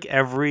looks like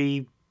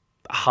every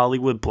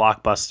Hollywood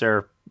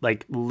blockbuster,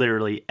 like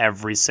literally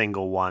every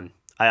single one.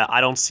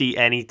 I don't see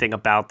anything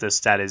about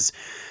this that is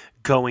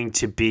going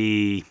to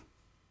be,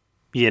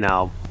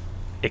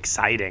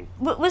 exciting.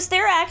 Was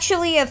there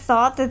actually a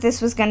thought that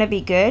this was going to be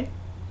good?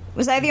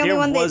 Was I the only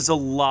one that... There was a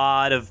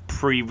lot of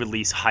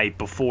pre-release hype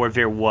before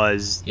there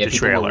was the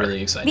trailer. People were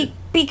really excited.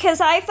 Because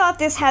I thought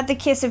this had the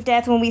kiss of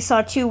death when we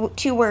saw two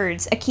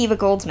words, Akiva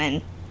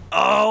Goldsman.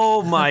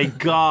 Oh my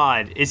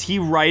god. Is he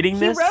writing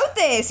this? He wrote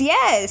this,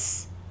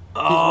 yes. He's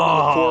one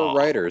of the 4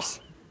 writers.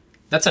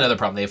 That's another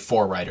problem. They have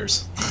 4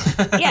 writers.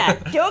 Yeah,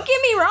 don't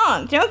get me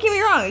wrong.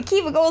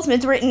 Akiva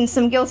Goldsman's written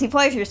some guilty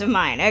pleasures of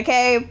mine,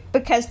 okay?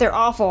 Because they're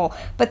awful.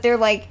 But they're,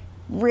 like,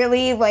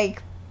 really,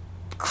 like,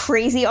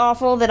 crazy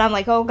awful that I'm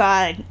like, oh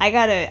god, I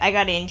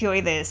gotta enjoy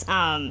this.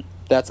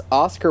 That's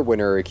Oscar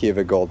winner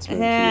Akiva Goldsman.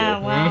 Yeah,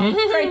 well,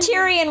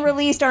 Criterion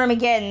released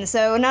Armageddon,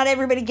 so not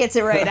everybody gets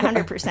it right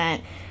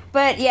 100%.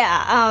 But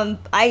yeah,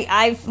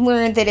 I've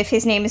learned that if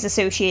his name is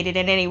associated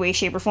in any way,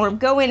 shape, or form,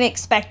 go in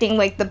expecting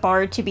like the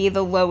bar to be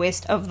the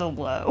lowest of the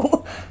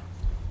low.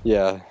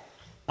 Yeah.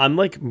 I'm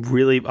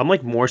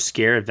more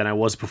scared than I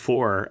was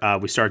before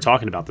we started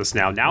talking about this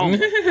now. Now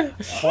I'm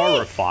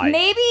horrified.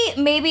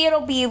 Maybe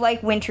it'll be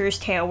like Winter's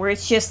Tale, where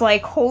it's just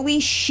like, holy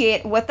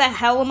shit, what the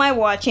hell am I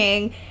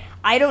watching?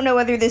 I don't know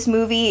whether this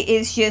movie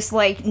is just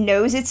like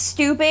knows it's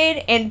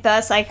stupid and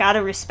thus I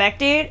gotta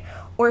respect it,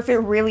 or if it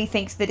really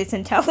thinks that it's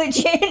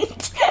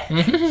intelligent.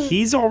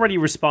 He's already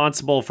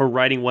responsible for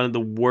writing one of the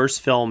worst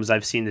films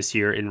I've seen this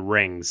year in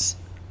Rings.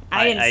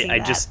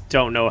 I just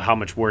don't know how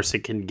much worse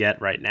it can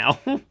get right now.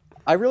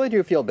 I really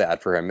do feel bad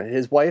for him.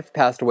 His wife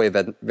passed away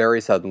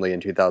very suddenly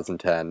in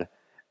 2010,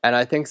 and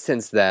I think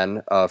since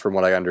then, from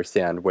what I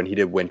understand, when he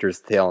did Winter's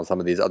Tale and some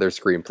of these other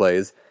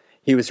screenplays,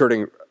 he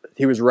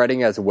was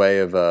writing as a way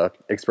of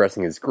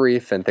expressing his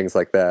grief and things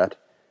like that.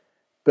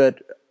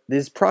 But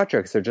these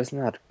projects are just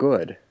not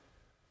good.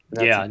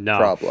 That's a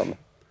problem.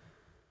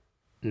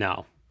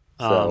 No.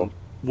 So.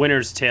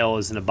 Winter's Tale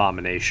is an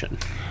abomination.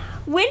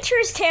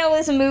 Winter's Tale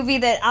is a movie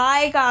that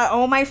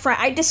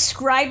I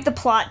described the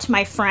plot to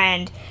my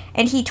friend,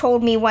 and he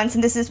told me once,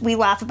 and we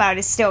laugh about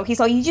it still, he's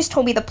like, you just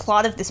told me the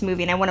plot of this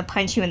movie and I want to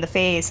punch you in the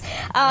face.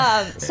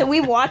 So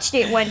we watched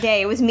it one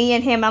day. It was me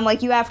and him. I'm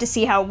like, you have to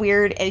see how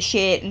weird as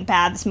shit and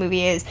bad this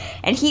movie is.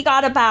 And he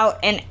got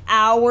about an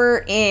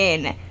hour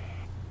in,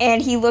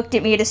 and he looked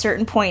at me at a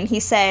certain point and he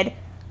said,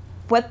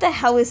 what the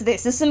hell is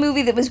this? This is a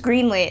movie that was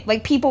greenlit.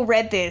 Like, people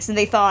read this and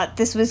they thought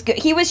this was good.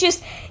 He was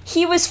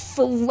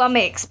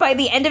flummoxed. By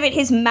the end of it,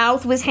 his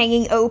mouth was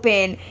hanging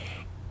open.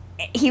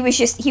 He was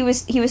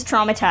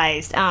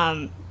traumatized.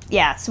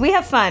 Yeah, so we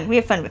have fun. We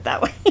have fun with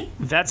that one.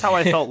 That's how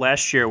I felt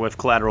last year with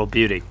Collateral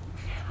Beauty.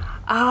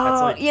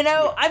 Oh,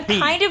 I'm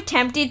kind of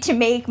tempted to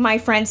make my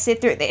friend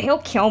sit through. He'll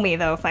kill me,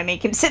 though, if I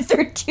make him sit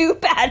through 2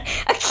 bad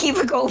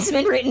Akiva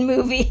Goldsman written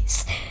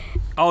movies.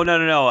 Oh,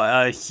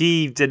 no.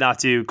 He did not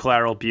do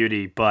Collateral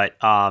Beauty, but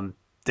the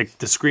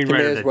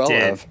screenwriter that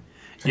did.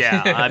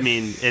 Yeah, I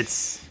mean,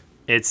 it's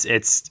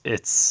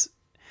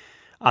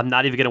I'm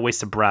not even going to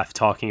waste a breath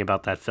talking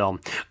about that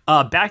film.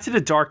 Back to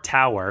The Dark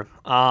Tower.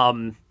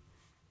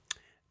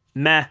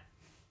 Meh.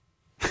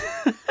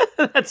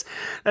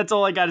 That's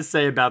all I got to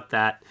say about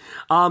that.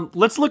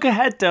 Let's look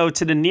ahead, though,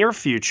 to the near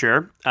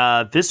future.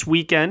 This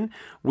weekend,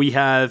 we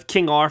have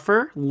King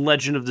Arthur,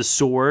 Legend of the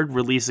Sword,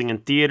 releasing in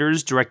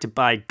theaters, directed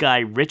by Guy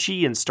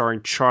Ritchie and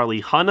starring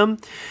Charlie Hunnam.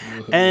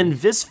 Mm-hmm. And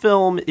this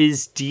film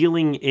is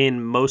dealing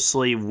in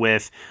mostly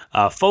with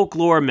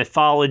folklore,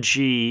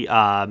 mythology,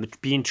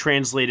 being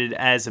translated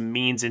as a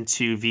means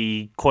into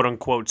the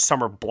quote-unquote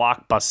summer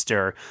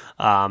blockbuster.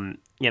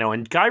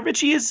 And Guy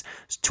Ritchie is,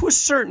 to a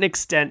certain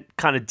extent,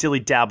 kind of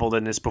dilly-dabbled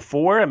in this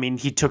before. I mean,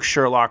 he took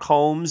Sherlock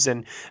Holmes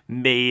and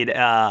made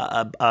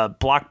a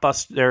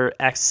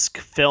blockbuster-esque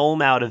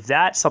film out of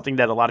that, something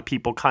that a lot of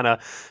people kind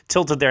of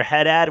tilted their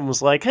head at and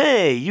was like,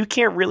 hey, you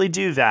can't really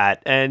do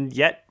that. And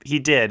yet he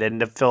did,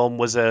 and the film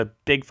was a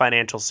big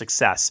financial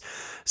success.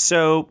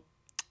 So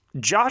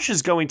Josh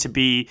is going to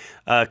be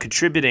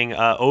contributing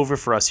over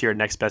for us here at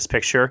Next Best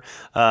Picture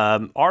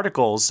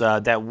articles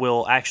that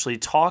will actually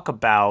talk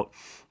about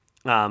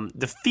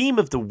the theme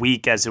of the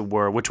week, as it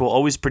were, which will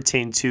always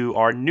pertain to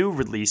our new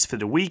release for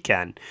the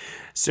weekend.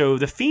 So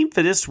the theme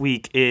for this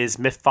week is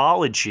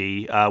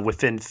mythology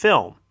within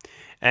film,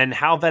 and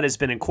how that has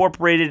been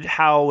incorporated,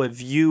 how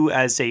have you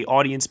as a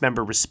audience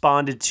member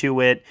responded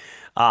to it.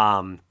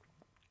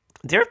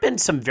 There have been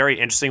some very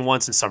interesting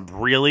ones and some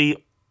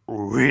really,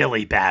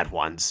 really bad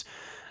ones.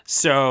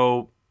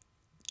 So,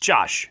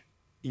 Josh,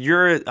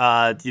 you're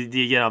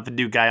the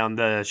new guy on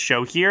the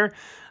show here.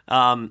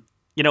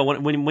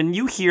 When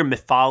you hear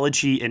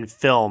mythology in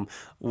film,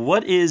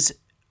 what is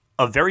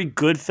a very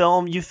good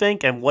film, you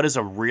think, and what is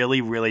a really,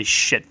 really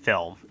shit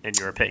film, in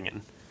your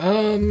opinion?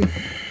 Oh,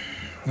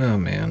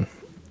 man.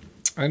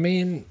 I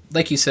mean,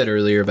 like you said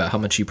earlier about how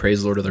much you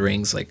praise Lord of the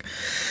Rings, like,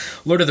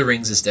 Lord of the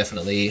Rings is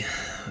definitely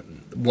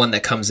one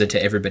that comes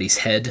into everybody's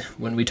head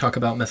when we talk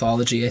about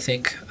mythology, I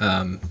think.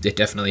 It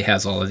definitely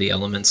has all of the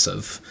elements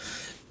of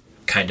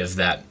kind of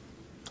that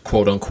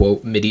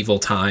quote-unquote medieval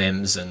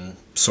times and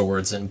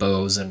swords and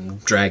bows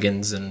and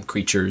dragons and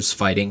creatures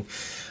fighting.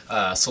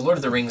 So Lord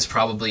of the Rings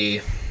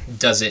probably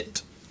does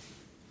it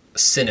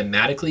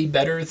cinematically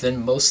better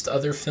than most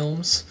other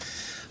films.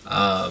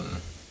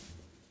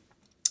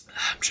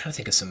 I'm trying to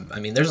think of some. I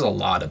mean, there's a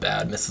lot of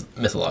bad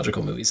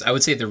mythological movies. I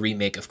would say the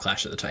remake of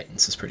Clash of the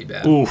Titans is pretty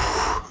bad.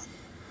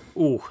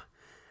 Ooh.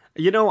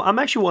 You know, I'm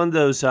actually one of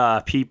those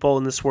people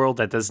in this world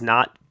that does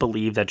not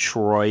believe that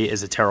Troy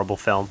is a terrible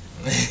film.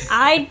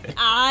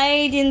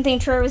 I didn't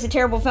think Troy was a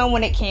terrible film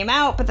when it came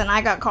out, but then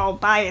I got called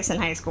bias in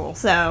high school,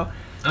 so...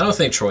 I don't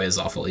think Troy is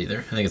awful either.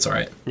 I think it's all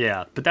right.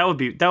 Yeah, but that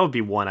would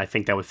be one I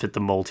think that would fit the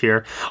mold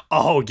here.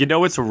 Oh, you know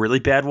what's a really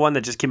bad one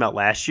that just came out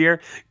last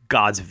year?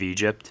 Gods of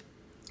Egypt.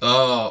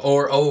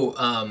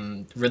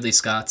 Ridley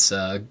Scott's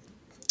the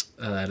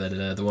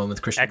one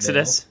with Christian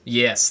Exodus. Bale.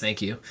 Yes,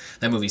 thank you.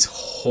 That movie's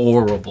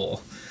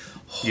horrible.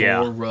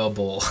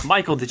 Horrible. Yeah.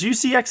 Michael, did you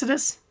see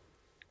Exodus?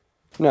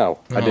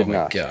 No, I did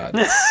not. Oh my god,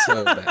 it's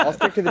so bad. I'll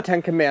stick to the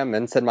Ten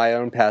Commandments and my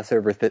own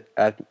Passover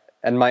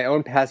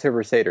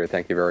Seder.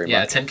 Thank you very much.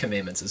 Yeah, Ten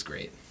Commandments is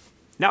great.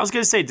 Now I was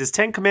going to say, does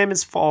Ten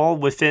Commandments fall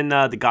within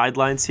the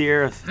guidelines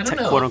here of I don't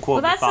know. quote unquote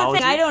Well, that's mythology?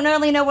 the thing. I don't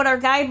really know what our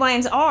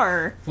guidelines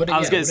are. I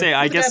was going to say,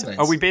 I guess,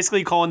 are we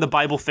basically calling the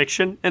Bible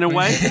fiction in a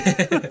way?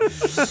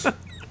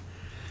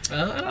 I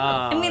don't know.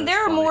 I mean,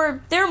 there are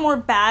more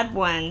bad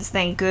ones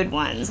than good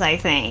ones, I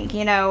think.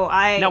 You know,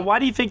 Now, why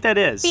do you think that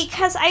is?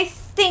 Because I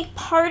think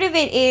part of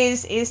it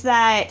is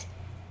that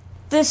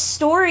the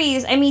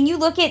stories, I mean, you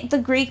look at the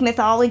Greek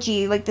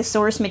mythology, like the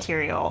source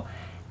material,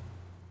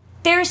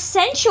 they're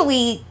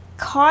essentially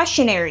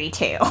cautionary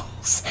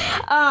tales.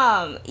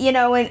 You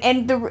know,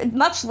 and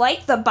much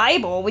like the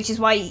Bible, which is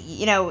why,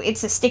 you know,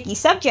 it's a sticky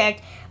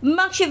subject,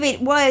 much of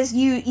it was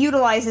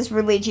utilizes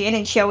religion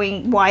and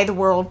showing why the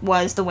world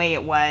was the way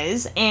it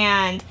was,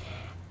 and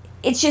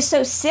it's just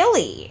so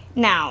silly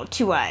now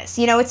to us.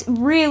 You know, it's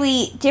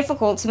really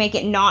difficult to make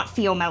it not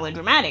feel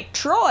melodramatic.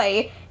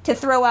 Troy, to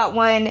throw out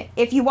one,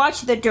 if you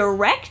watch the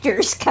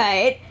director's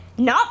cut,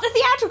 not the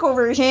theatrical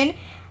version,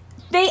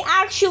 they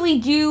actually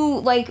do,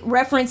 like,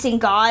 referencing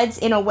gods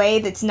in a way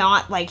that's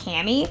not, like,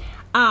 hammy.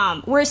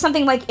 Whereas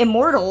something like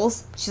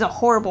Immortals, which is a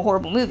horrible,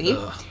 horrible movie,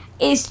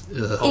 is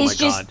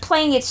just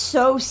playing it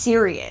so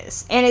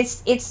serious. And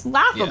it's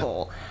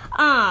laughable.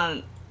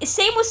 Yeah.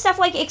 Same with stuff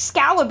like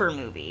Excalibur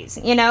movies.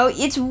 You know,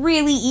 it's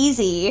really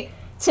easy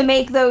to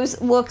make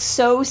those look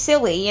so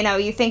silly. You know,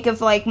 you think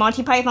of, like,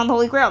 Monty Python the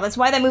Holy Grail. That's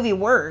why that movie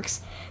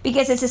works.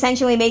 Because it's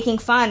essentially making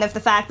fun of the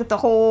fact that the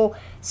whole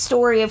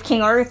story of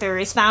King Arthur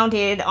is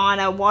founded on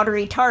a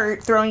watery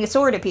tart throwing a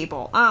sword at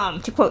people,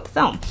 to quote the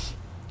film.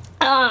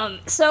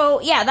 So,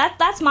 yeah,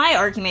 that's my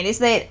argument, is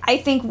that I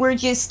think we're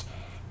just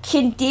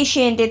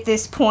conditioned at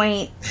this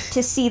point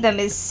to see them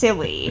as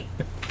silly.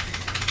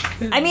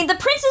 I mean, The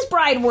Princess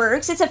Bride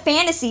works. It's a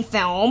fantasy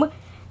film,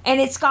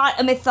 and it's got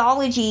a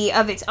mythology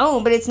of its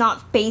own, but it's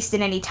not based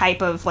in any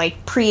type of,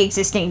 like,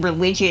 pre-existing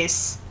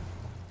religious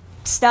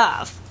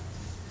stuff.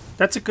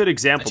 That's a good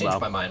example, I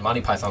changed my mind.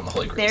 Monty Python the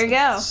Holy Grail. There you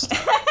go.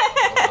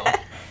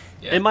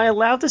 Yeah. Am I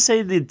allowed to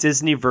say the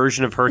Disney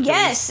version of Hercules?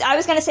 Yes, I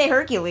was going to say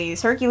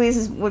Hercules.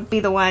 Hercules would be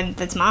the one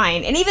that's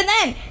mine. And even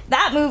then,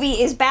 that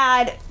movie is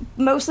bad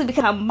mostly because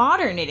of how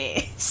modern it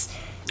is.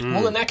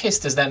 Well, in that case,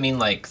 does that mean,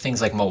 like, things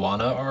like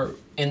Moana are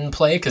in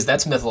play? Because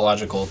that's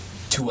mythological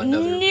to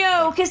another.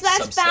 No, because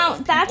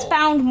that's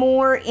bound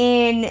more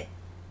in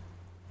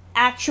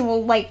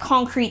actual, like,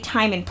 concrete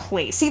time and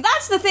place. See,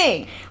 that's the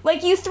thing.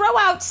 Like, you throw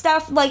out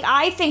stuff, like,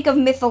 I think of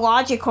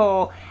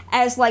mythological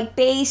as, like,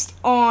 based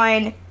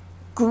on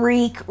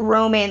Greek,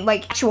 Roman,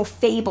 like, actual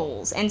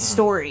fables and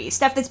stories.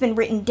 Stuff that's been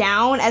written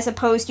down, as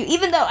opposed to,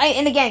 even though,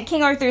 and again,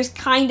 King Arthur's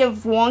kind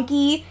of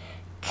wonky,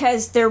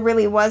 because there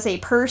really was a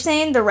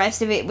person. The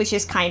rest of it was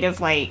just kind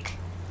of, like,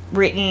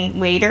 written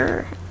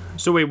later.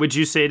 So wait, would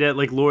you say that,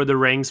 like, Lord of the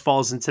Rings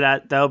falls into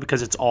that, though,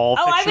 because it's all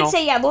fictional? I would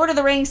say, yeah, Lord of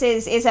the Rings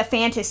is a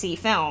fantasy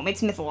film.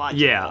 It's mythological.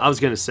 Yeah, I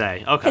was going to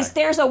say, okay. Because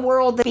there's a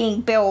world that's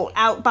being built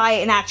out by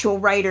an actual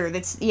writer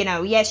that's, you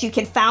know, yes, you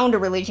can found a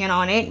religion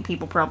on it, and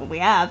people probably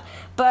have,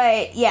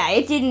 but, yeah,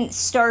 it didn't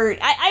start,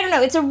 I don't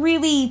know, it's a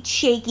really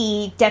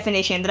shaky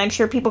definition that I'm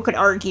sure people could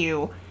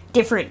argue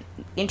different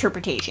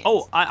interpretations.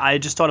 Oh, I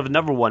just thought of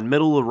another one,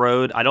 Middle of the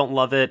Road. I don't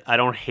love it, I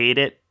don't hate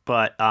it,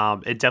 but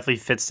it definitely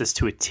fits this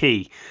to a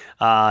T.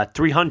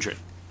 300.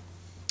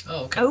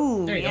 Oh, okay.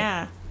 Oh,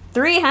 yeah.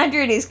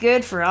 300 is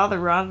good for all the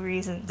wrong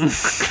reasons.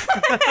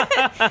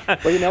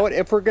 Well, you know what?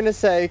 If we're going to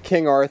say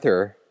King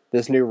Arthur,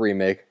 this new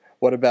remake,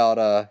 what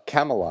about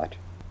Camelot?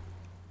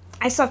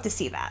 I still have to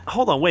see that.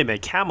 Hold on, wait a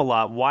minute.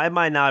 Camelot, why am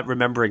I not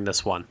remembering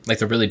this one? Like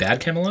the really bad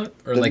Camelot?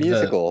 Or the like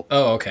musical.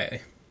 Oh,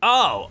 okay.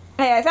 Oh!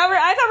 Hey, I thought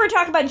we were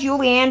talking about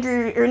Julie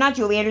Andrews, or not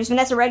Julie Andrews,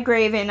 Vanessa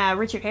Redgrave and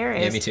Richard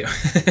Harris. Yeah, me too.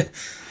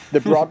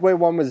 The Broadway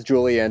one was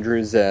Julie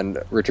Andrews and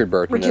Richard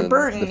Burton.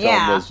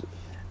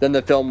 Then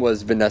the film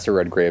was Vanessa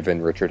Redgrave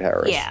and Richard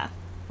Harris. Yeah.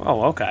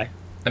 Oh, okay.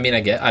 I mean,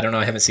 I don't know.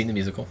 I haven't seen the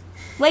musical.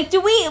 Like,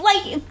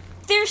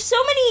 there's so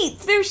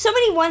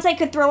many ones I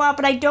could throw out,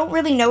 but I don't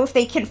really know if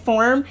they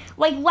conform.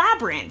 Like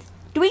Labyrinth.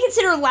 Do we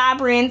consider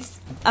Labyrinth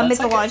a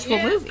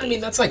mythological movie? I mean,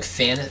 that's like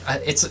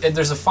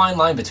there's a fine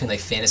line between like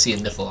fantasy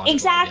and mythological.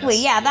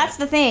 Exactly. Yeah, that's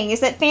the thing.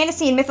 Is that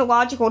fantasy and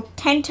mythological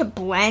tend to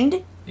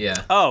blend.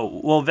 Yeah. Oh,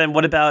 well then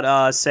what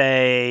about,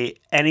 say,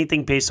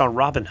 anything based on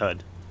Robin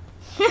Hood?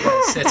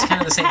 It's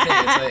kind of the same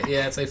thing.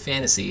 It's like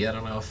fantasy. I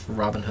don't know if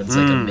Robin Hood's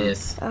like a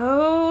myth.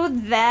 Oh,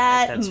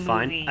 that's movie.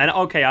 Fine. And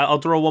okay, I'll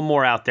throw one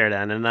more out there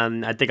then, and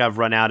then I think I've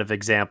run out of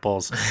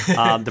examples.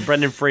 The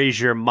Brendan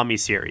Fraser Mummy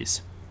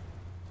series.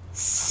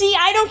 See,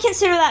 I don't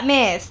consider that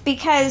myth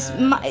because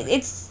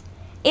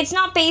it's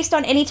not based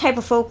on any type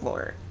of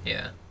folklore.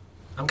 Yeah,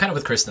 I'm kind of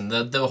with Kristen.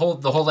 The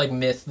whole like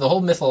myth, the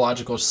whole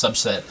mythological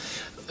subset.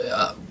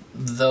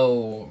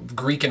 Though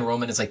Greek and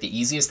Roman is like the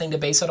easiest thing to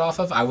base it off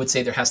of, I would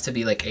say there has to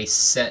be like a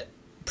set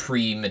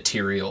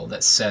pre-material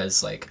that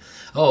says like,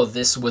 oh,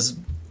 this was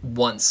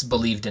once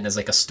believed in as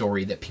like a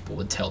story that people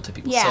would tell to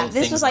people. Yeah, so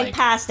this was like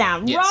passed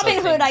down. Yeah, Robin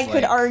so Hood, I things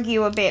could like-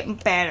 argue a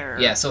bit better.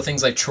 Yeah, so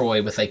things like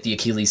Troy with like the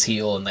Achilles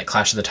heel and like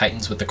Clash of the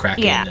Titans with the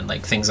Kraken Yeah. and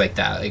like things like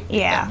that. Like,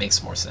 Yeah. that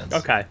makes more sense.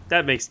 Okay,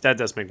 that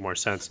does make more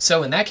sense.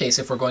 So in that case,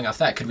 if we're going off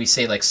that, could we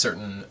say like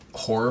certain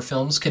horror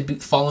films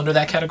could fall under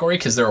that category?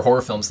 Because there are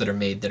horror films that are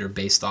made that are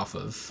based off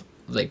of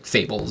like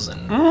fables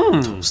and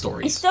told I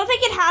stories. still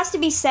think it has to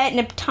be set in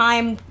a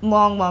time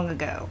long, long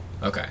ago.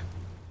 Okay.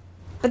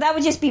 But that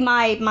would just be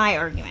my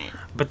argument.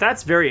 But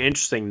that's very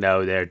interesting,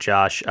 though, there,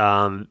 Josh.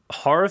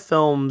 Horror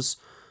films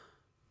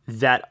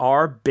that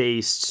are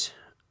based,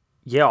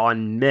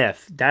 on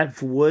myth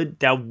that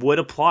would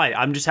apply.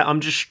 I'm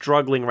just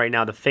struggling right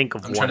now to think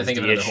of I'm one. trying to think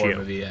as of the another horror issue.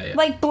 movie. Yeah.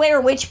 Like Blair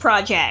Witch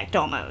Project,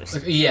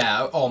 almost.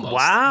 Yeah, almost.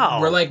 Wow.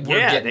 We're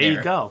getting there.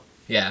 You go.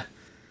 Yeah.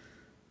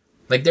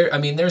 Like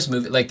there's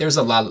movie like there's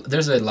a La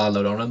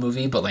Llorona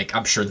movie, but like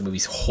I'm sure the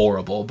movie's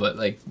horrible, but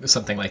like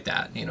something like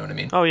that, you know what I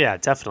mean? Oh yeah,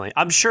 definitely.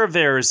 I'm sure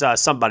there's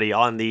somebody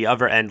on the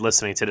other end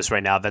listening to this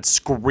right now that's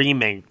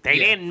screaming. They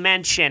didn't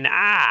mention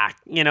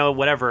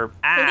whatever.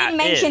 They didn't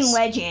mention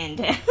Legend.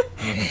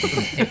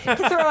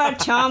 Throw out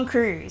Tom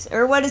Cruise,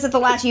 or what is it? The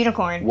Last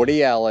Unicorn.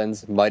 Woody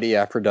Allen's Mighty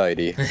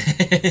Aphrodite.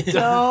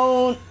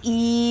 Don't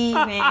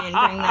even bring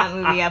that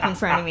movie up in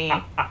front of me.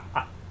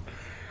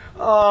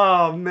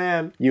 Oh,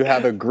 man. You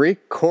have a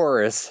Greek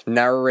chorus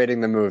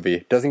narrating the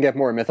movie. Doesn't get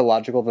more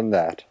mythological than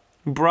that.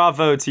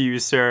 Bravo to you,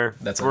 sir.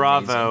 That's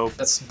bravo.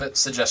 Amazing. That's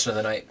suggestion of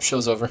the night.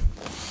 Show's over.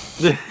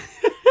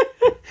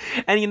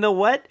 And you know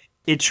what?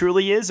 It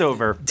truly is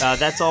over.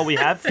 That's all we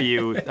have for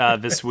you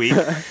this week.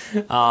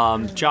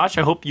 Josh,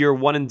 I hope your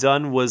one and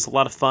done was a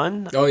lot of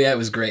fun. Oh yeah, it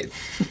was great.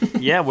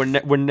 Yeah,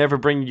 we're never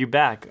bringing you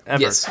back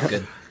ever. Yes,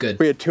 good.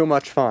 We had too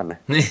much fun.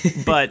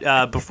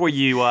 But before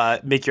you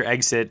make your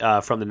exit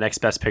from the Next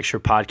Best Picture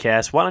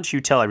podcast, why don't you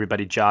tell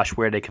everybody, Josh,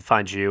 where they can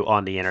find you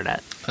on the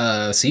internet?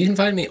 So you can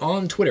find me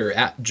on Twitter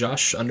at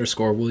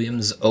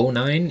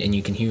Josh_Williams09, and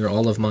you can hear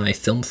all of my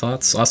film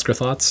thoughts, Oscar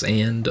thoughts,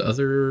 and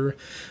other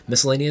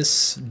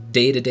miscellaneous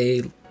day-to-day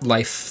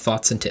life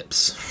thoughts and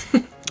tips.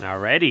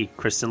 Alrighty,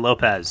 Kristen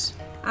Lopez.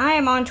 I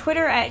am on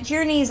Twitter at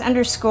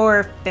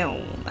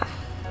Journeys_film.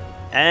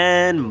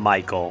 And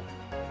Michael.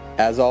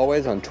 As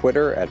always, on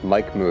Twitter at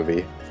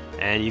MikeMovie.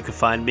 And you can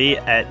find me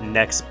at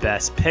Next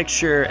Best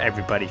Picture.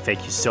 Everybody,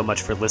 thank you so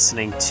much for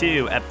listening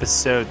to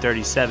episode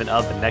 37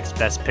 of the Next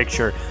Best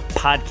Picture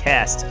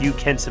podcast. You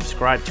can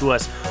subscribe to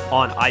us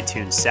on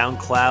iTunes,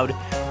 SoundCloud,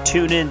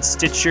 TuneIn,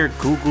 Stitcher,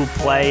 Google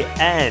Play,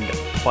 and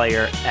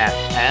Player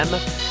FM.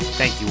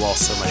 Thank you all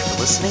so much for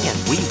listening, and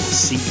we will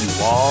see you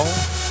all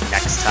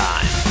next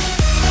time.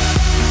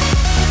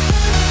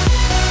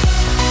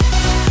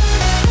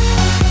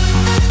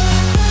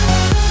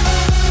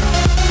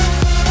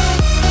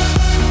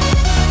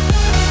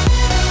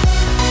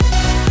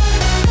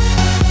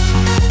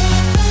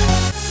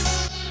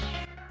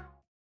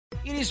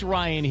 It is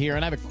Ryan here,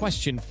 and I have a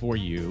question for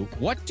you.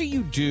 What do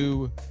you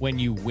do when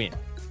you win?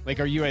 Like,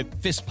 are you a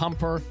fist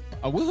pumper,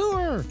 a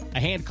woo-hooer, a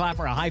hand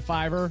clapper, a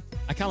high-fiver?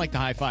 I kind of like the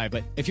high-five,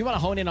 but if you want to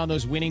hone in on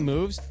those winning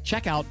moves,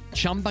 check out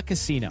Chumba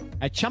Casino.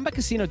 At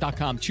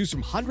ChumbaCasino.com, choose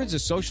from hundreds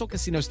of social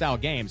casino-style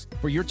games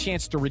for your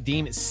chance to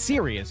redeem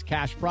serious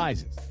cash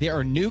prizes. There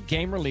are new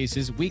game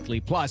releases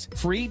weekly, plus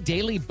free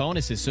daily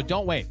bonuses, so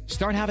don't wait.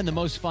 Start having the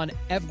most fun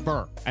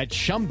ever at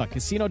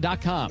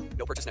ChumbaCasino.com.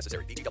 No purchase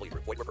necessary. VGW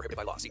Group. Void where prohibited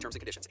by law. See terms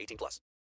and conditions. 18+.